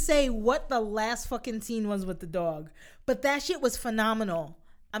even say what the last fucking scene was with the dog, but that shit was phenomenal.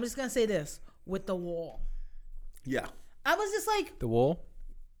 I'm just gonna say this with the wall. Yeah, I was just like, The wall.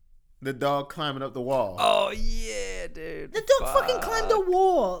 the dog climbing up the wall. Oh yeah, dude. the dog fucking climbed the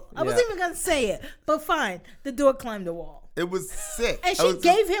wall. I wasn't even gonna say it, but fine. The dog climbed the wall, It was sick. and I she was just-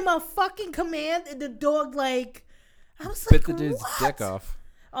 gave him a fucking command, and the dog like, I was Bit like, the dude's what? dick off.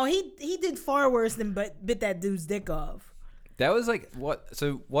 Oh, he did far worse than bit that dude's dick off. That was like what.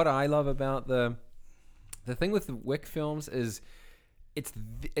 So what I love about the thing with the Wick films is it's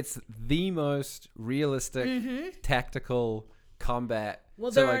the most realistic tactical combat.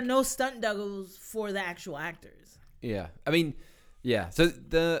 Well, So, there are like, no stunt doubles for the actual actors. Yeah, I mean, yeah. So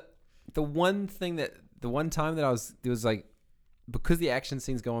the one time that it was like, because the action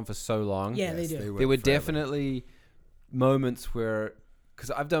scenes go on for so long. Yeah, they do. There were forever. definitely moments where,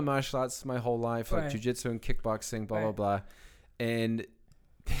 because I've done martial arts my whole life, like Right. jujitsu and kickboxing, blah blah Right. blah, and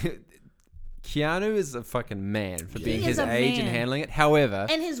Keanu is a fucking man for He being is his a age and man. handling it. However,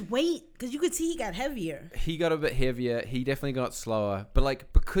 And his weight, because you could see he got heavier. he got a bit heavier. He definitely got slower. But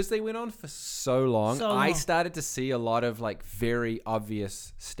like, because they went on for so long, So I long. started to see a lot of like very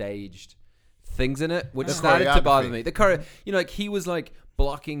obvious staged things in it, which The started to bother choreography. me. The choreo, like he was like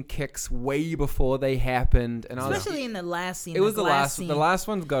blocking kicks way before they happened, and I was. Especially in the last scene. It was the last. scene. The last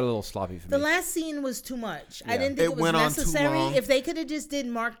one got a little sloppy for The me. last scene was too much. I Yeah. didn't think It it was went on too necessary. long. If they could have just did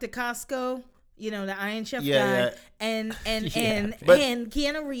Mark DeCasco, the Iron Chef Yeah, guy, yeah. and But-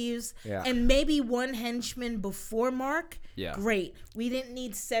 Keanu Reeves, Yeah. and maybe one henchman before Mark. Yeah. Great. We didn't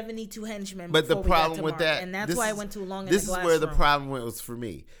need 72 henchmen. But the before we got problem to with Mark, that, and that's this why I is- went too long. This in the is where the glass room. problem was for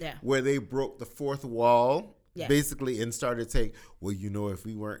me. Yeah. Where they broke the fourth wall, Yeah. basically, and started saying, "Well, if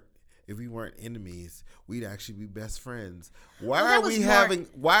we weren't enemies, we'd actually be best friends." Why Well, that are was we Mark. having?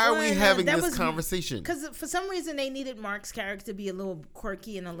 Why are Well, we no, having that this was- conversation? Because for some reason they needed Mark's character to be a little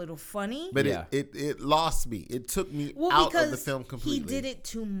quirky and a little funny. But Yeah. it lost me. It took me Well, out because of the film completely. he did it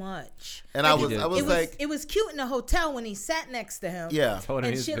too much. and I He was did. I was It was like, it was cute in the hotel when he sat next to him. yeah. Told him he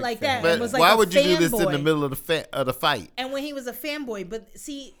and was a shit big like fan. that. But and was like why a would you do this in the fanboy. middle of the fight? And when he was a fanboy, but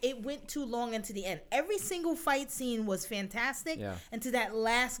see, it went too long into the end. Every single fight scene was fantastic. Yeah. And to that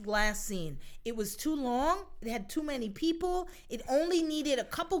last glass scene, it was too long. It had too many people. It only needed a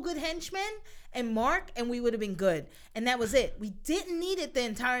couple good henchmen and Mark, and we would have been good. And that was it. We didn't need it the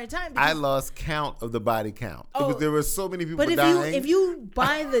entire time. I because- lost count of the body count. Oh, There were so many people but dying. if you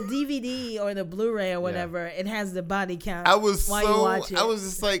buy the DVD or the Blu-ray or whatever, it has the body count. I was while you watch it. I was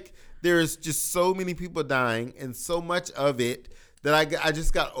just like, there's just so many people dying and so much of it that I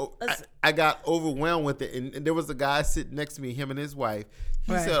just got I got overwhelmed with it. And there was a guy sitting next to me, him and his wife.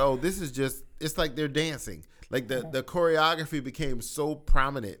 He Right. said, "Oh, this is just it's like they're dancing. Like the choreography became so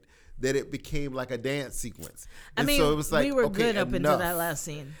prominent that it became like a dance sequence." I And mean, so it was like, we were okay, good up until enough. that last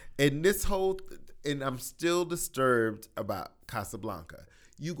scene. And this whole, and I'm still disturbed about Casablanca.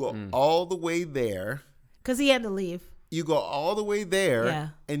 You go all the way there. Because he had to leave. You go all the way there, Yeah.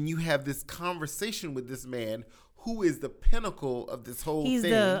 and you have this conversation with this man who is the pinnacle of this whole He's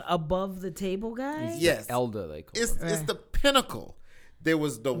thing. the above the table guy. Yes, Elder, they call it's him. it's the pinnacle. There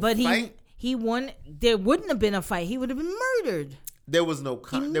was no But fight. he won. There wouldn't have been a fight. He would have been murdered. There was no.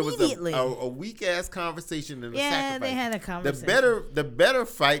 There was Immediately. a weak ass conversation and a Yeah, sacrifice. they had a The conversation. better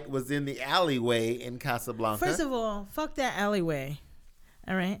fight was in the alleyway in Casablanca. First of all, fuck that alleyway.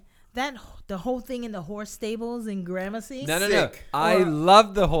 All right, the whole thing in the horse stables in Gramercy. No. Sick. I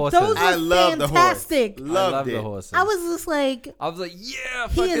love the horses. Those I were love fantastic. the I horse. love Loved the it. horses. I was just like, I was like, yeah,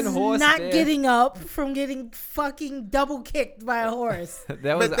 he fucking is horse. not there. getting up from getting fucking double kicked by a horse.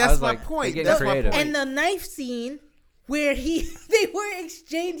 That was, But I that's was my like, point. they're That's getting my creative. point. And the knife scene where they were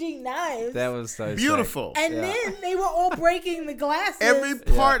exchanging knives. That was so sick. Beautiful. And Yeah. then they were all breaking the glasses. Every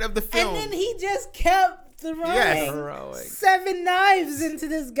part of the film. And then he just kept throwing Yes. 7 knives into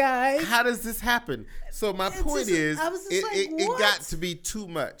this guy. How does this happen? So my point just- is, I was just it what? got to be too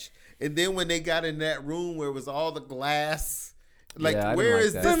much. And then when they got in that room where it was all the glass, like Yeah, I didn't where like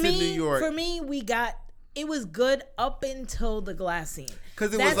is that. this For in me, New York? for me, it was good up until the glass scene.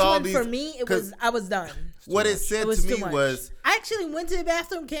 'Cause it That's was all when, these- for me, I was done. What it said It was to too me much. was, I actually went to the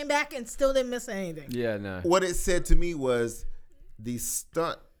bathroom, came back, and still didn't miss anything. Yeah, no. what it said to me was, the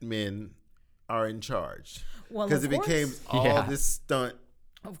stunt men are in charge. Well, Because of it course. became all Yeah. this stunt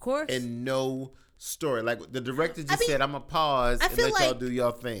Of course. and no story. Like the director just I mean, said, I'm going to pause I and feel let y'all like- do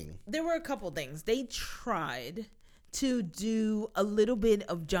your thing. There were a couple things. They tried to do a little bit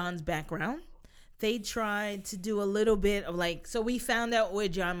of John's background. They tried to do a little bit of so we found out where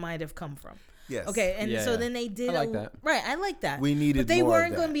John might have come from. Yes. Okay, and Yeah, so yeah. then they did I like that. Right, I like that. We needed but they more of weren't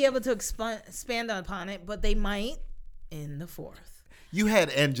going that. to be able to expand upon it, but they might in the 4th. You had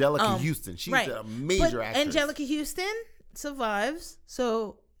Angelica Houston. She's right. a major but actress. Angelica Houston survives,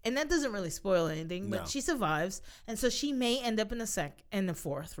 so and that doesn't really spoil anything, but No. she survives, and so she may end up in the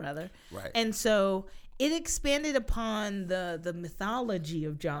 4th rather. Right. And so it expanded upon the mythology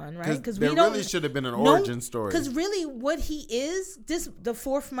of John, right? Because we there don't really should have been an origin story. Because really, what he is, the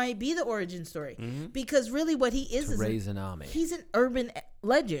 4th might be the origin story. Mm-hmm. Because really, what he is Raise an army. he's an urban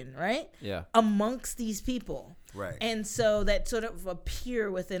legend, right? Yeah. Amongst these people. Right. And so that sort of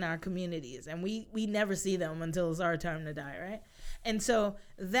appear within our communities, and we never see them until it's our time to die, right? And so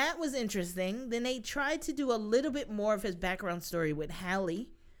that was interesting. Then they tried to do a little bit more of his background story with Hallie.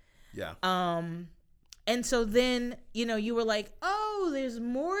 Yeah. And so then, you were like, oh, there's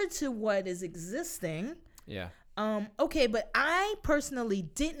more to what is existing. Yeah. Okay, but I personally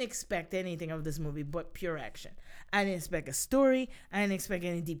didn't expect anything of this movie but pure action. I didn't expect a story. I didn't expect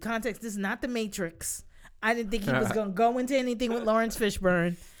any deep context. This is not The Matrix. I didn't think he was going to go into anything with Lawrence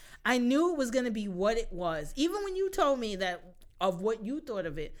Fishburne. I knew it was going to be what it was. Even when you told me that of what you thought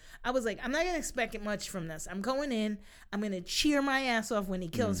of it, I was like, I'm not going to expect it much from this. I'm going in. I'm going to cheer my ass off when he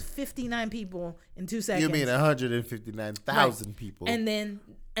kills 59 people in 2 seconds. You mean 159,000 Right. people. And then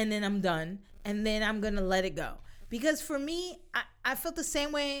I'm done. And then I'm going to let it go. Because for me, I felt the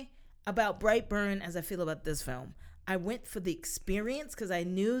same way about Brightburn as I feel about this film. I went for the experience because I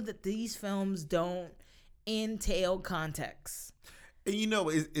knew that these films don't entail context. And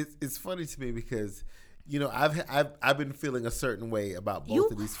it's funny to me because I've been feeling a certain way about both You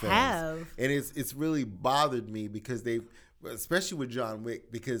of these films, have. and it's really bothered me because especially with John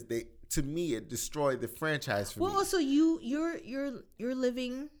Wick, because to me it destroyed the franchise for Well, me. also you're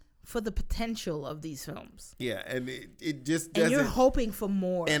living for the potential of these films, Yeah, and it just and doesn't. you're hoping for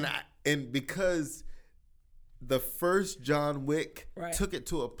more. And because the first John Wick Right. took it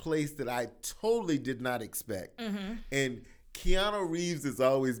to a place that I totally did not expect. Mm-hmm. And Keanu Reeves has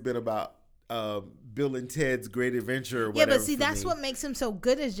always been about Bill and Ted's Great Adventure or Yeah, whatever. but see, for that's me. what makes him so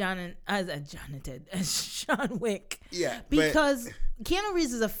good as Sean Wick. Yeah, Because Keanu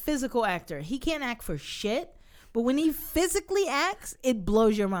Reeves is a physical actor. He can't act for shit, but when he physically acts, it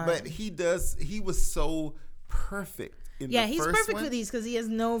blows your mind. But he does. He was so perfect in yeah, the he's first perfect one. for these because he has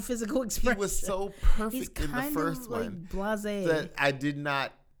no physical He expression. was so He's perfect in the kind first of like one blasé. that I didn't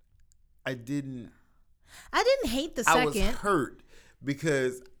hate the I was second. hurt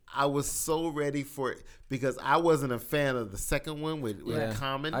because I was so ready for it because I wasn't a fan of the second one with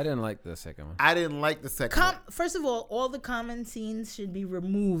Common. I didn't like the second one. I didn't like the second one. First of all the Common scenes should be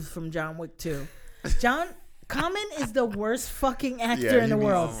removed from John Wick 2. Common is the worst fucking actor Yeah, in the he needs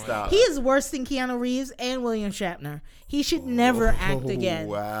world. to stop. He is worse than Keanu Reeves and William Shatner. He should never act again.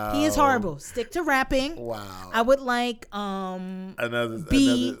 wow. He is horrible. Stick to rapping. Wow. I would like Another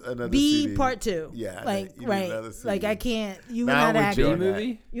B CD. part 2. Yeah, like you need right. another CD. Like I can't. You Now not with act. B Joe-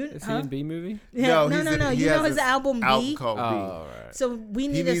 movie? You- Is huh? he in B movie? Yeah, he's no. he You has know his this album B. album called Oh, B. all right. So we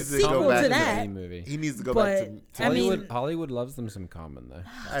need He a needs to go sequel back to to that. B movie. He needs to go But, back to I mean- Hollywood loves them some Common though.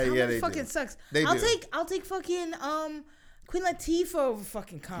 Common yeah, they fucking do. sucks. They I'll do. take fucking Queen Latifah over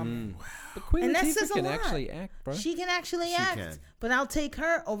fucking Common. But Queen And that Latifah says a can lot. actually act, bro. She can actually act, can. but I'll take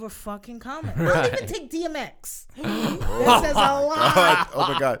her over fucking Common. I'll even take DMX. That says a lot. God,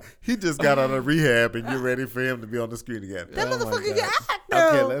 oh my God. He just got out of rehab and you're ready for him to be on the screen again. That Oh my motherfucker God. can act though.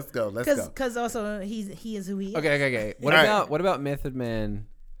 Okay, let's go. Let's go. Because also he is who he is. Okay. What All right. about Method Man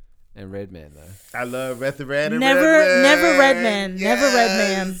and Redman though? I love Redman. Never Redman. Never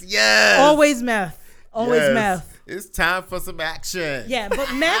Redman. Yes. Always meth. Always Yes. meth. It's time for some action. Yeah,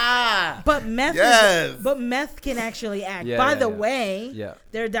 but meth. But meth. Yes. But meth can actually act. Yeah, By yeah, the yeah. way, Yeah.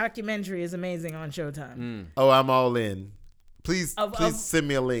 their documentary is amazing on Showtime. Mm. Oh, I'm all in. Please Of- send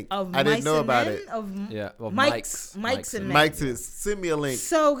me a link. Of I didn't Mice know and about Men, it. Of Yeah. Well, Mike's and Men. Mike says, send me a link.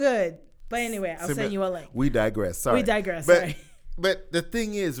 So good. But anyway, I'll send you a link. We digress. Sorry. We digress. But, Sorry. but the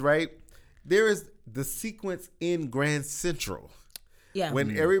thing is, right? There is the sequence in Grand Central Yeah.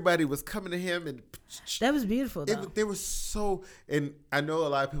 when everybody was coming to him and That was beautiful, though. they were so. And I know a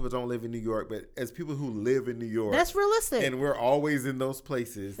lot of people don't live in New York, but as people who live in New York, That's realistic. and we're always in those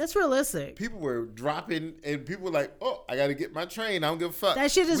places. That's realistic. People were dropping, and people were like, "Oh, I got to get my train. I don't give a fuck."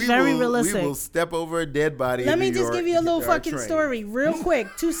 That shit is very realistic. We will step over a dead body. Let in me New just York give you a to little get our fucking train. story real quick.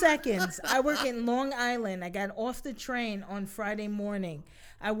 2 seconds. I work in Long Island. I got off the train on Friday morning.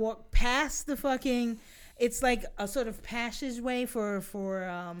 I walked past the fucking, it's like a sort of passageway for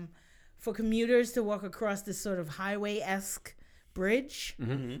commuters to walk across this sort of highway-esque bridge.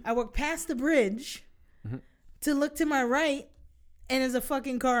 Mm-hmm. I walked past the bridge to look to my right, and there's a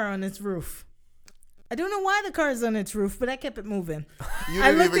fucking car on its roof. I don't know why the car is on its roof, but I kept it moving. You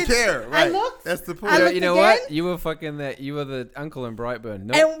I didn't looked even at- care, I right? looked- That's the I point. looked You know again. what? You were fucking that. You were the uncle in Brightburn.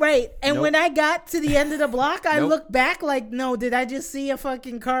 Nope. And Nope. when I got to the end of the block, I Nope. looked back like, no, did I just see a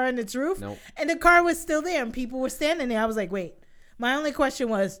fucking car on its roof? Nope. And the car was still there, and people were standing there. I was like, wait. My only question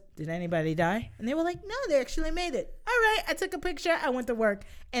was, did anybody die? And they were like, no, they actually made it. All right, I took a picture, I went to work,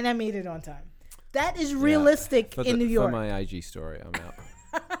 and I made it on time. That is realistic For in New York. For my IG story, I'm out.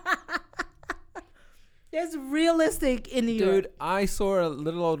 That's realistic in New York. Dude, I saw a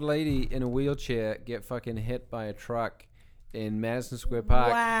little old lady in a wheelchair get fucking hit by a truck in Madison Square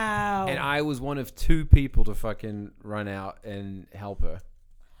Park. Wow. And I was one of 2 people to fucking run out and help her.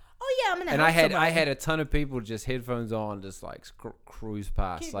 Oh yeah, I'm gonna. And help I somebody. had a ton of people just headphones on, just like cruise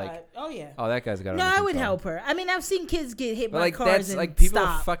past. Keep like, going. Oh yeah. oh, that guy's got it No, under I would control. help her. I mean, I've seen kids get hit But by like cars that's and like people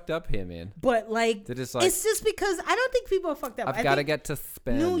stop. are fucked up here, man. But like, They're just like, it's just because I don't think people are fucked up. I've I got to think get to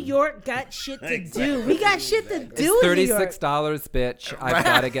spend. New York got shit to Exactly. do. We got shit to It's do in New York. $36, bitch. I've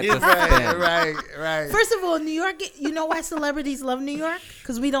got to get to right, spend. right. First of all, New York. You know why celebrities love New York?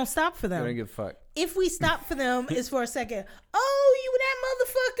 Because we don't stop for I don't them. give a fuck. If we stop for them, it's for a second. Oh, you that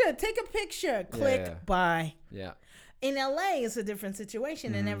motherfucker! Take a picture. Click. yeah. Bye. Yeah. In LA, it's a different situation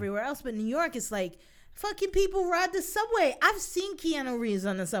Mm-hmm. than everywhere else. But New York, it's like fucking people ride the subway. I've seen Keanu Reeves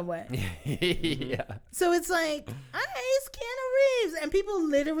on the subway. yeah. So it's like, all right, it's Keanu Reeves. And people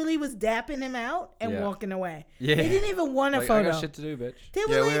literally was dapping him out and Yeah. walking away. Yeah. They didn't even want a Like, I photo. got shit to do, bitch. They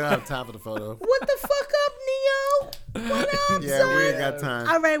were Yeah, we like, don't have time for the photo. what the fuck up, Neo? What up, Yeah, son? we ain't got time.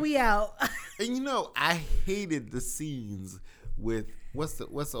 All right, we out. And you know, I hated the scenes with what's the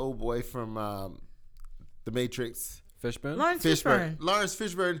old boy from The Matrix? Fishbone? Lawrence Fishburne. Lawrence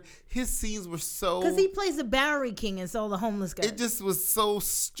Fishburne. His scenes were so. Because he plays the Bowery King and so the homeless guy. It just was so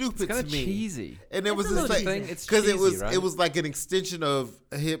stupid It's kind to of me. cheesy. And it It's was a just little like cheesy. It's because cheesy, right? it was like an extension of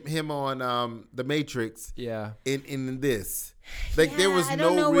him on The Matrix Yeah. in this. Like there Yeah, was I no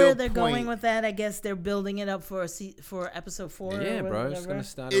don't know real where they're point. going with that. I guess they're building it up for for episode 4. Yeah, or bro. It's whatever. going to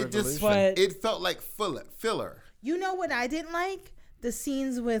start a It revolution. just But- it felt like filler. You know what I didn't like? The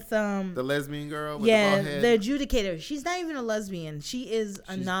scenes with The lesbian girl with yeah, the bald head. the adjudicator. She's not even a lesbian. She is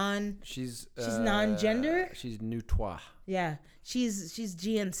a She's non-gender? She's neutre. yeah. She's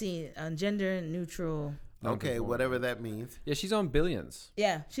GNC, gender neutral. Okay, whatever that means. Yeah, she's on Billions.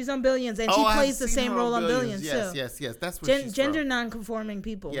 Yeah, she's on Billions, and she I've plays the seen same her role on Billions Yes, too. yes. That's where she's Gender from. non-conforming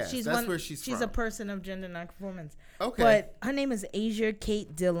people. Yes, she's that's where she's a from. person of gender non-conformance. Okay. But her name is Asia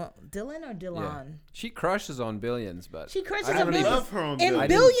Kate Dillon. Dillon or Dillon? Yeah. She crushes on Billions, but She crushes I on didn't Billions. believe- love her on In Billions.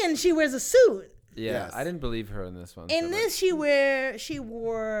 Billions, she wears a suit. Yeah, Yes. I didn't believe her in this one. In so this, she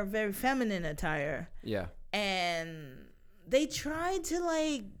wore very feminine attire, yeah. and they tried to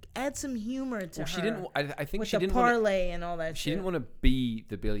like add some humor to Well, her. she didn't. I think with she the didn't. Wanna, parlay and all that. she shit. didn't want to be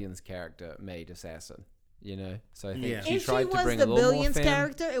the Billions character, Maid Assassin. You know, so I think Yeah. she If she tried to was bring the a little more Billions femme.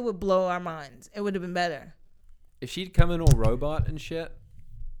 character, it would blow our minds. It would have been better. If she'd come in all robot and shit,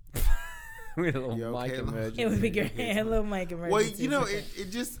 with a little You okay, mic Lo? emergency. It would be great. A little mic emergency. Well, you know,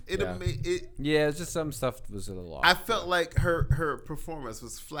 it just Yeah. it. Yeah, it's just some stuff was a little off. I felt like her performance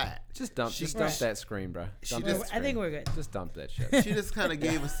was flat. just dump she- that screen, bro. she Dump just- that I think screen. we're good. Just dump that shit. She just kind of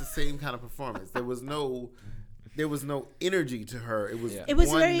gave us the same kind of performance. There was no energy to her. It was Yeah. It was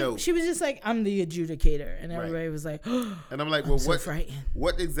one very. note. She was just like, "I'm the adjudicator," and everybody was like, And I'm like, well, so what frightened.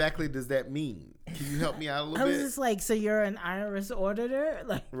 what exactly does that mean? Can you help me out a I little was bit? just like, "So you're an IRS auditor?"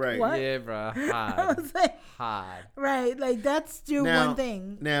 Like, Right. What? Yeah, bro. I Hard. was like, Hard. right, like that's your one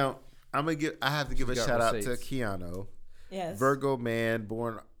thing. Now I have to give a got shout out to receipts. Keanu, Yes. Virgo man,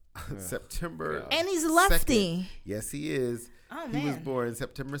 born September. God. And he's 2nd. lefty. Yes, he is. Oh He was man. born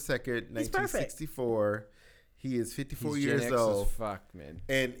September 2nd, He's perfect. 1964. He is 54 He's years Gen X old, as fuck, man.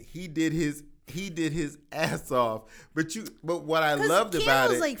 and he did his ass off. But what I 'Cause loved about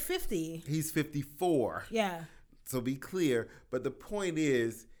Keanu's it, like 50. he's 54. Yeah. So be clear. But the point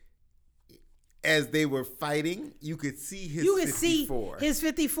is, as they were fighting, you could see his You could 54. see his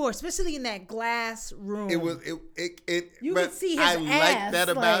 54, especially in that glass room. It was You but could see his I ass, like that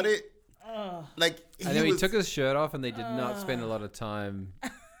about like, it. Like I know he took his shirt off, and they did not spend a lot of time.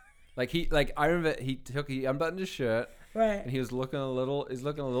 I remember he unbuttoned his shirt, right. and he was looking a little He's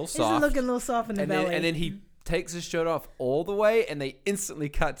soft. looking a little soft in the belly. And then he takes his shirt off all the way, and they instantly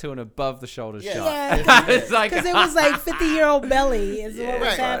cut to an above the shoulder shot. Yeah. It's like because it was like 50-year-old belly is what was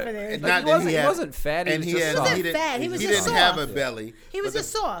Right. happening. And Like, not he wasn't fat. He and was he just had soft. he didn't, fat. He was he just didn't have a soft. belly. He was But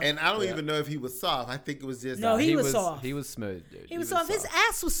just soft. And I don't even know if he was soft. I think it was just No, he was soft. He was smooth, dude. He was soft. His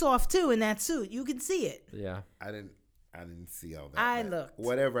ass was soft too in that suit. You could see it. Yeah. I didn't see all that. I but looked.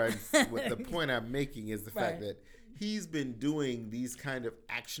 Whatever. What the point I'm making is the fact Right. that he's been doing these kind of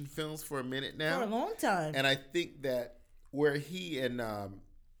action films for a minute now, For a long time. and I think that where he and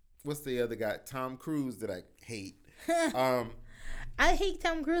what's the other guy, Tom Cruise, that I hate. I hate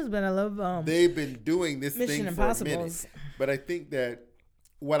Tom Cruise, but I love They've been doing this Mission thing for a Impossibles. minute, but I think that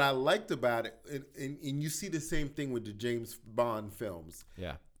what I liked about it, and you see the same thing with the James Bond films,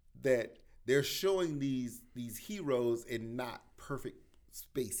 Yeah. that they're showing these heroes in not perfect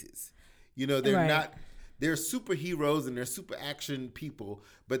spaces. You know, they're Right. not. They're superheroes and they're super action people,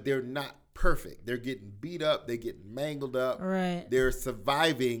 but they're not perfect. They're getting beat up. They're getting mangled up. Right. They're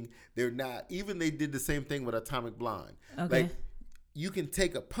surviving. They're not. Even they did the same thing with Atomic Blonde. Okay. Like, you can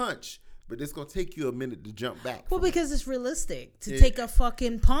take a punch, but it's gonna take you a minute to jump back. Well, from it. because it's realistic to Yeah. take a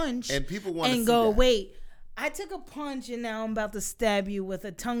fucking punch And people wanna and see go, that. wait, I took a punch and now I'm about to stab you with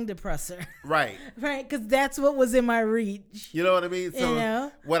a tongue depressor, Right. right? Because that's what was in my reach. You know what I mean? So You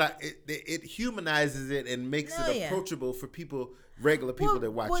know? it humanizes it and makes Oh, it yeah. approachable for regular people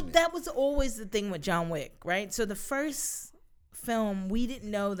that watching it. That was always the thing with John Wick, right? So the first film, we didn't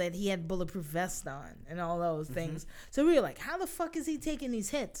know that he had bulletproof vest on and all those things. So we were like, how the fuck is he taking these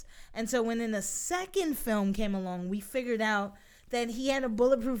hits? And so when in the second film came along, we figured out that he had a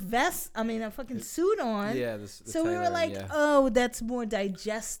bulletproof vest, a fucking suit on. Yeah. The So we were tailoring, like, yeah. oh, that's more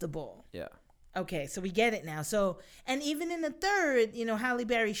digestible. Yeah. Okay, so we get it now. So, and even in the third, Halle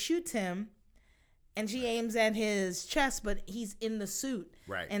Berry shoots him and she aims at his chest, but he's in the suit.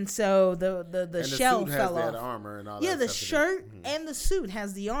 Right. And so the and shell the suit fell has off. that armor and all Yeah, that the stuff. shirt and the suit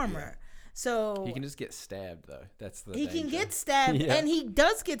has the armor. So He can just get stabbed, though. That's the he can danger. get stabbed, Yeah. and he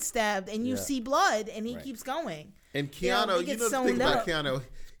does get stabbed, and you Yeah. see blood, and he Right. keeps going. And Yeah, Keanu, he gets the thing sewn about up. Keanu, he's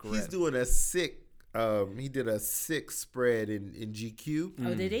Great. doing a sick. He did a sick spread in GQ.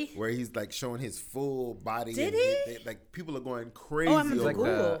 Oh, did he? Where he's like showing his full body. Did and he? like people are going crazy I'm It's over like it the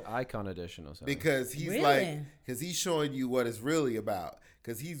Google. Icon edition or something. because he's Really? because he's showing you what it's really about.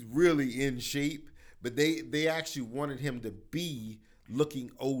 Because he's really in shape, but they actually wanted him to be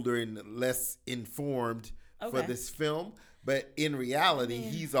looking older and less informed for Okay. this film. But in reality,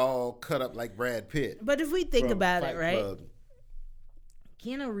 he's all cut up like Brad Pitt. But if we think from about Fight it, right? Club.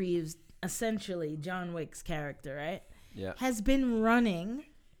 Keanu Reeves, essentially John Wick's character, right? Yeah. Has been running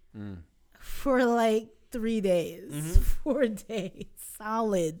Mm. for like 3 days, Mm-hmm. 4 days,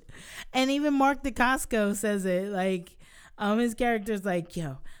 solid. And even Mark DeCasco says it. Like, his character's like,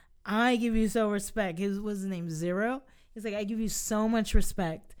 yo, I give you so respect. What's his name? Zero? He's like, I give you so much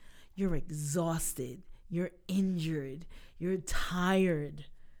respect. You're exhausted. You're injured. You're tired.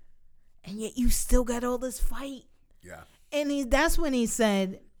 And yet you still got all this fight. Yeah. And that's when he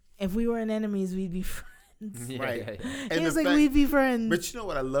said, if we weren't enemies, we'd be friends. Yeah, Right. yeah, yeah. And He was the like, fact- we'd be friends. But you know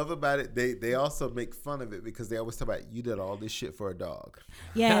what I love about it? They also make fun of it because they always talk about you did all this shit for a dog.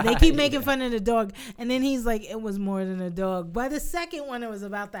 Yeah, they keep making fun of the dog. And then he's like, it was more than a dog. By the second one, it was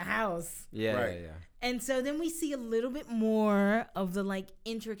about the house. Yeah, Right. yeah, yeah. And so then we see a little bit more of the like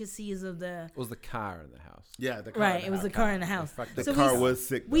intricacies of the... It was the car in the house. Yeah, the car. Right, it was the car in the house. The So car we- was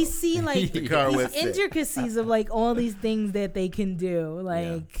sick. We though. see like The car was these sick. intricacies of like all these things that they can do.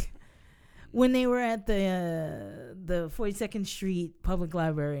 Like when they were at the 42nd Street Public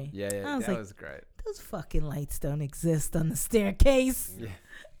Library. Yeah, yeah. I was That like, was great. those fucking lights don't exist on the staircase. Yeah.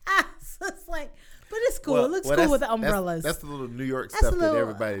 So it's like, but it's cool. Well, it looks well, cool that's- with the umbrellas. That's the little New York That's stuff a little- that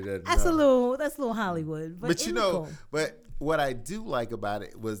everybody doesn't That's know. a little Hollywood. But, But it you look know, cool. but what I do like about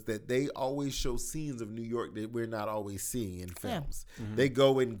it was that they always show scenes of New York that we're not always seeing in films. They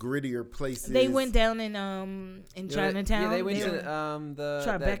go in grittier places. They went down in Chinatown. Yeah, they went were- to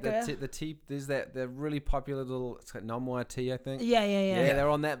Tribeca. the tea. There's the really popular little. It's like Nomwa Tea, I think. Yeah. Yeah, they're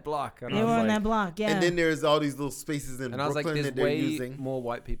on that block. And They I were was on like, that block. Yeah. And then there's all these little spaces in And I was like, Brooklyn there's that they're way using. more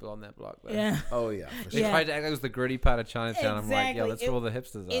white people on that block. Though. yeah. Oh yeah, for They sure. Yeah. tried to act like it was the gritty part of Chinatown. I'm like, yeah, Exactly. that's where all the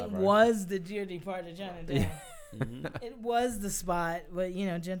hipsters It are, bro. was the dirty part of Chinatown. It was the spot, but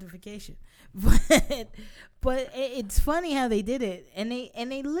gentrification. But it's funny how they did it, and they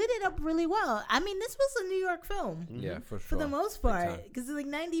lit it up really well. I mean, this was a New York film. Yeah, for sure. For the most Big part, time. because like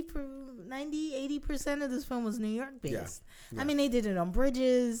 80% of this film was New York based. Yeah. I mean, they did it on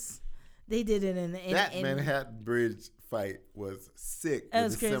bridges. They did it in That Manhattan Bridge fight was sick. That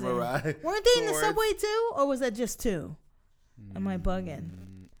with was the crazy. samurai Weren't they in the swords. subway too, or was that just 2? Am I bugging?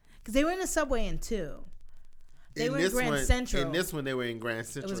 Because they were in the subway in 2. They were in this Grand one, Central. In this one, they were in Grand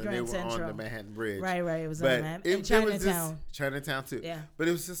Central, and Grand they were on Central. the Manhattan Bridge. Right. It was But on that. it In was Chinatown. just Chinatown too. Yeah. But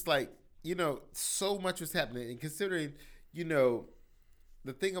it was just like, so much was happening. And considering,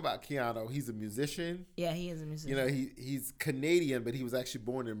 the thing about Keanu, he's a musician. Yeah, he is a musician. He's Canadian, but he was actually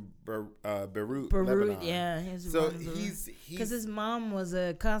born in Beirut, Beirut, Lebanon. yeah. He's So because he's his mom was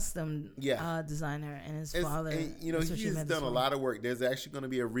a costume designer, and his father. and, that's what she he's met done his a father. lot of work. There's actually going to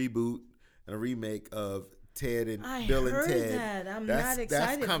be a reboot and a remake of Ted and I Bill and heard Ted. that. I'm That's- not that's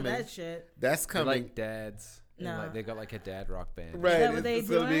excited for coming. that shit. That's They're coming. like dads. No. Like they got like a dad rock band. Right. Is that what they it's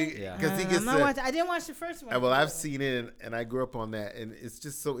gonna doing? be Yeah. because he I'm gets not the, watching. I didn't watch the first one. well, I've seen it and I grew up on that, and it's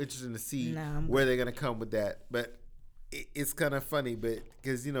just so interesting to see Nah, I'm where they're gonna come with that. But it's kind of funny, but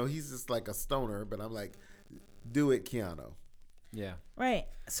because he's just like a stoner, but I'm like, do it, Keanu. Yeah. Right.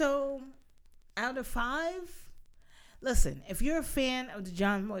 So, out of 5, listen, if you're a fan of the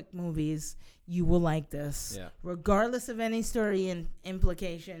John Wick movies, you will like this. Yeah. Regardless of any story and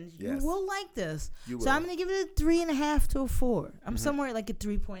implications, Yes. you will like this. You So will. I'm going to give it a 3.5 to a 4. Mm-hmm. I'm somewhere at like a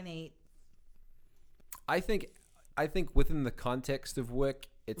 3.8. I think within the context of Wick,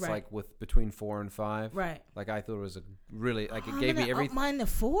 it's Right. like between 4 and 5. Right. Like I thought it was a really like it I'm gave me gonna everything. up mine to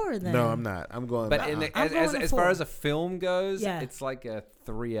 4 then. No, I'm not. I'm going. But in the, I'm as going to as far 4. as a film goes, Yeah. it's like a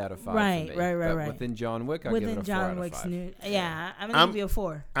 3 out of 5. Right, for me. right, But right. within John Wick, I give it Within a 4 John out of Wick's 5. new. Yeah, I'm going to I'm- give you a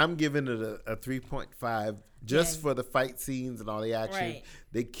 4. I'm giving it a 3.5 just Yeah. for the fight scenes and all the action. Right.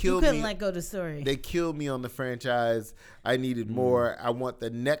 They You killed couldn't me. let go the story. They killed me on the franchise. I needed more. I want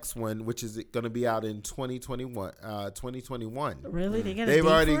the next one, which is going to be out in 2021. 2021. Really? They got a They've date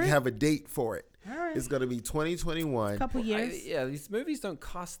already for it? have a date for it. All right. It's going to be 2021. Couple years. Yeah, these movies don't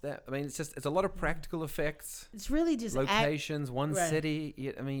cost that. I mean, it's a lot of practical effects, It's really just locations, one Right.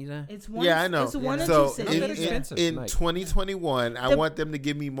 city. I mean, It's one. Yeah, I know. It's one or So two Not in, that cities expensive in, to make. 2021, I The- want them to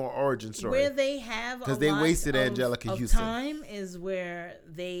give me more origin story. where they have 'Cause a they lot wasted of, Angelica of Houston. time is where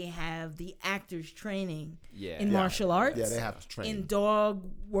they have the actors training yeah. in Yeah. martial arts. Yeah, they have to train. in dog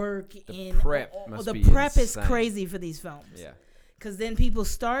work. The in prep must the be prep insane. is crazy for these films. Yeah. Because then people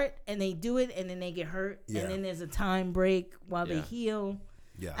start and they do it and then they get hurt Yeah. and then there's a time break while they Yeah. heal.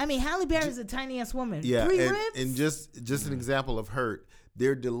 yeah. I mean, Halle Berry's a tiny ass woman. Yeah, 3 and, ribs. and just an example of hurt.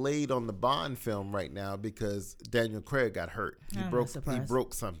 They're delayed on the Bond film right now because Daniel Craig got hurt. I'm not He surprised.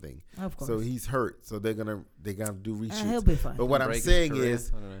 broke something. Of course. So he's hurt. So they're gonna do reshoots. he'll be fine. But what I'm Break his saying career.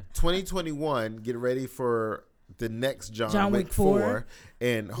 is, I don't know. 2021, get ready for the next John Wick Wick 4. 4,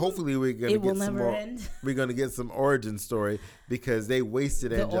 and hopefully we're gonna It will get some never more. end. We're gonna get some origin story because they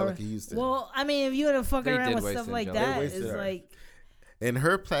wasted The Angelica Houston. Well, I mean, if you're gonna fuck They around did with waste stuff like Angelica. that, They it's wasted her. like And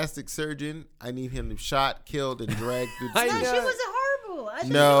her plastic surgeon, I need him shot, killed, and dragged through. I no, she know. wasn't horrible. I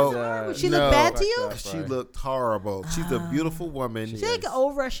think No, she was horrible. She no. looked bad to you. Fucked up. She Right. looked horrible. She's a beautiful woman. She's like an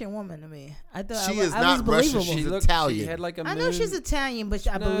old Russian woman to me. I thought She I is was not Russian. believable. She's She Italian. had like a I know moon- she's Italian, but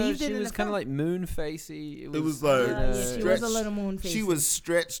I believed she it in was the kind of film. like moon facey. It was like she was a little moon She facey. was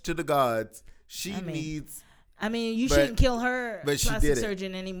stretched to the gods. She I mean, needs. I mean, you but- shouldn't kill her but she plastic did it.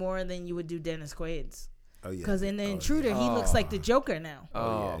 surgeon any more than you would do Dennis Quaid's. Oh yeah. Because in The Intruder, yeah. he looks like the Joker now.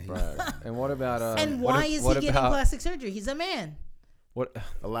 Oh, yeah, bro. And what about and what why if- is what he getting about- plastic surgery? He's a man. What?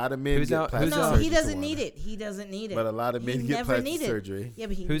 A lot of men Who's get our- plastic who's No, our- surgery. he doesn't Tawana. need it. He doesn't need it. But a lot of He men get never plastic needed. surgery. Yeah,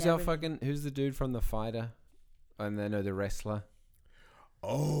 but he Who's our never fucking? Who's the dude from The Fighter? And then the wrestler.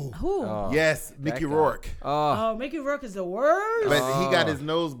 Oh. Who? Oh, Yes, that Mickey guy. Rourke. Oh, Oh, Mickey Rourke is the worst. But he got Oh. his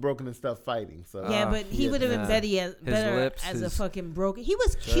nose broken and stuff fighting. So yeah, but he yeah, would have been nah. better lips, as a his fucking broken. He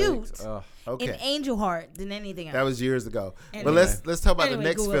was cute Oh, in okay. Angel Heart than anything else. That was years ago. Anyway. But let's talk about Anyway, the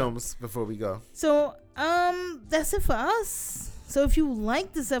next Google it. films before we go. So, that's it for us. So if you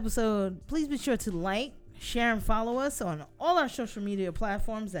like this episode, please be sure to like, share, and follow us on all our social media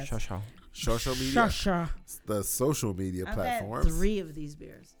platforms. That's Social media, Shasha. the social media I've platforms. had 3 of these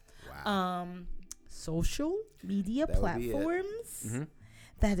beers. Wow. Social media That would be it. platforms. Mhm.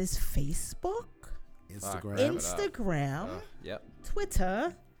 That is Facebook, Instagram. Damn it. Instagram, Yep.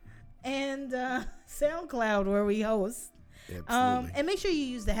 Twitter, and SoundCloud where we host. Absolutely. And make sure you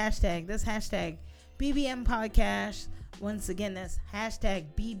use the hashtag. That's hashtag BBM Podcast. Once again, that's hashtag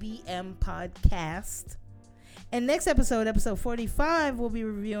BBM Podcast. And next episode, episode 45, we'll be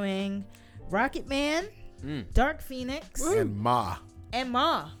reviewing Rocket Man, Dark Phoenix, And Ma. and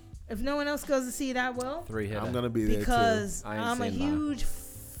Ma. If no one else goes to see it, I will. 3-hitter. I'm gonna be there Because I ain't I'm a seen Ma. huge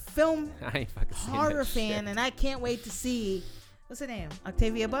film I ain't fucking seen horror that fan, shit. and I can't wait to see, what's her name?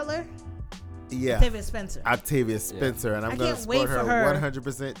 Octavia Butler? too. Yeah. Octavia Spencer. Octavia Spencer, and I'm I gonna can't wait support for her her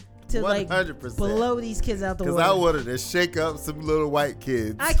 100%. to like 100%. blow these kids out the Because water. I wanted to shake up some little white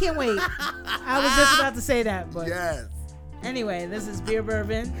kids. I can't wait. I was just about to say that, but Yes. anyway, this is Beer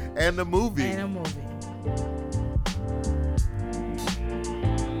Bourbon And the movie. and a movie.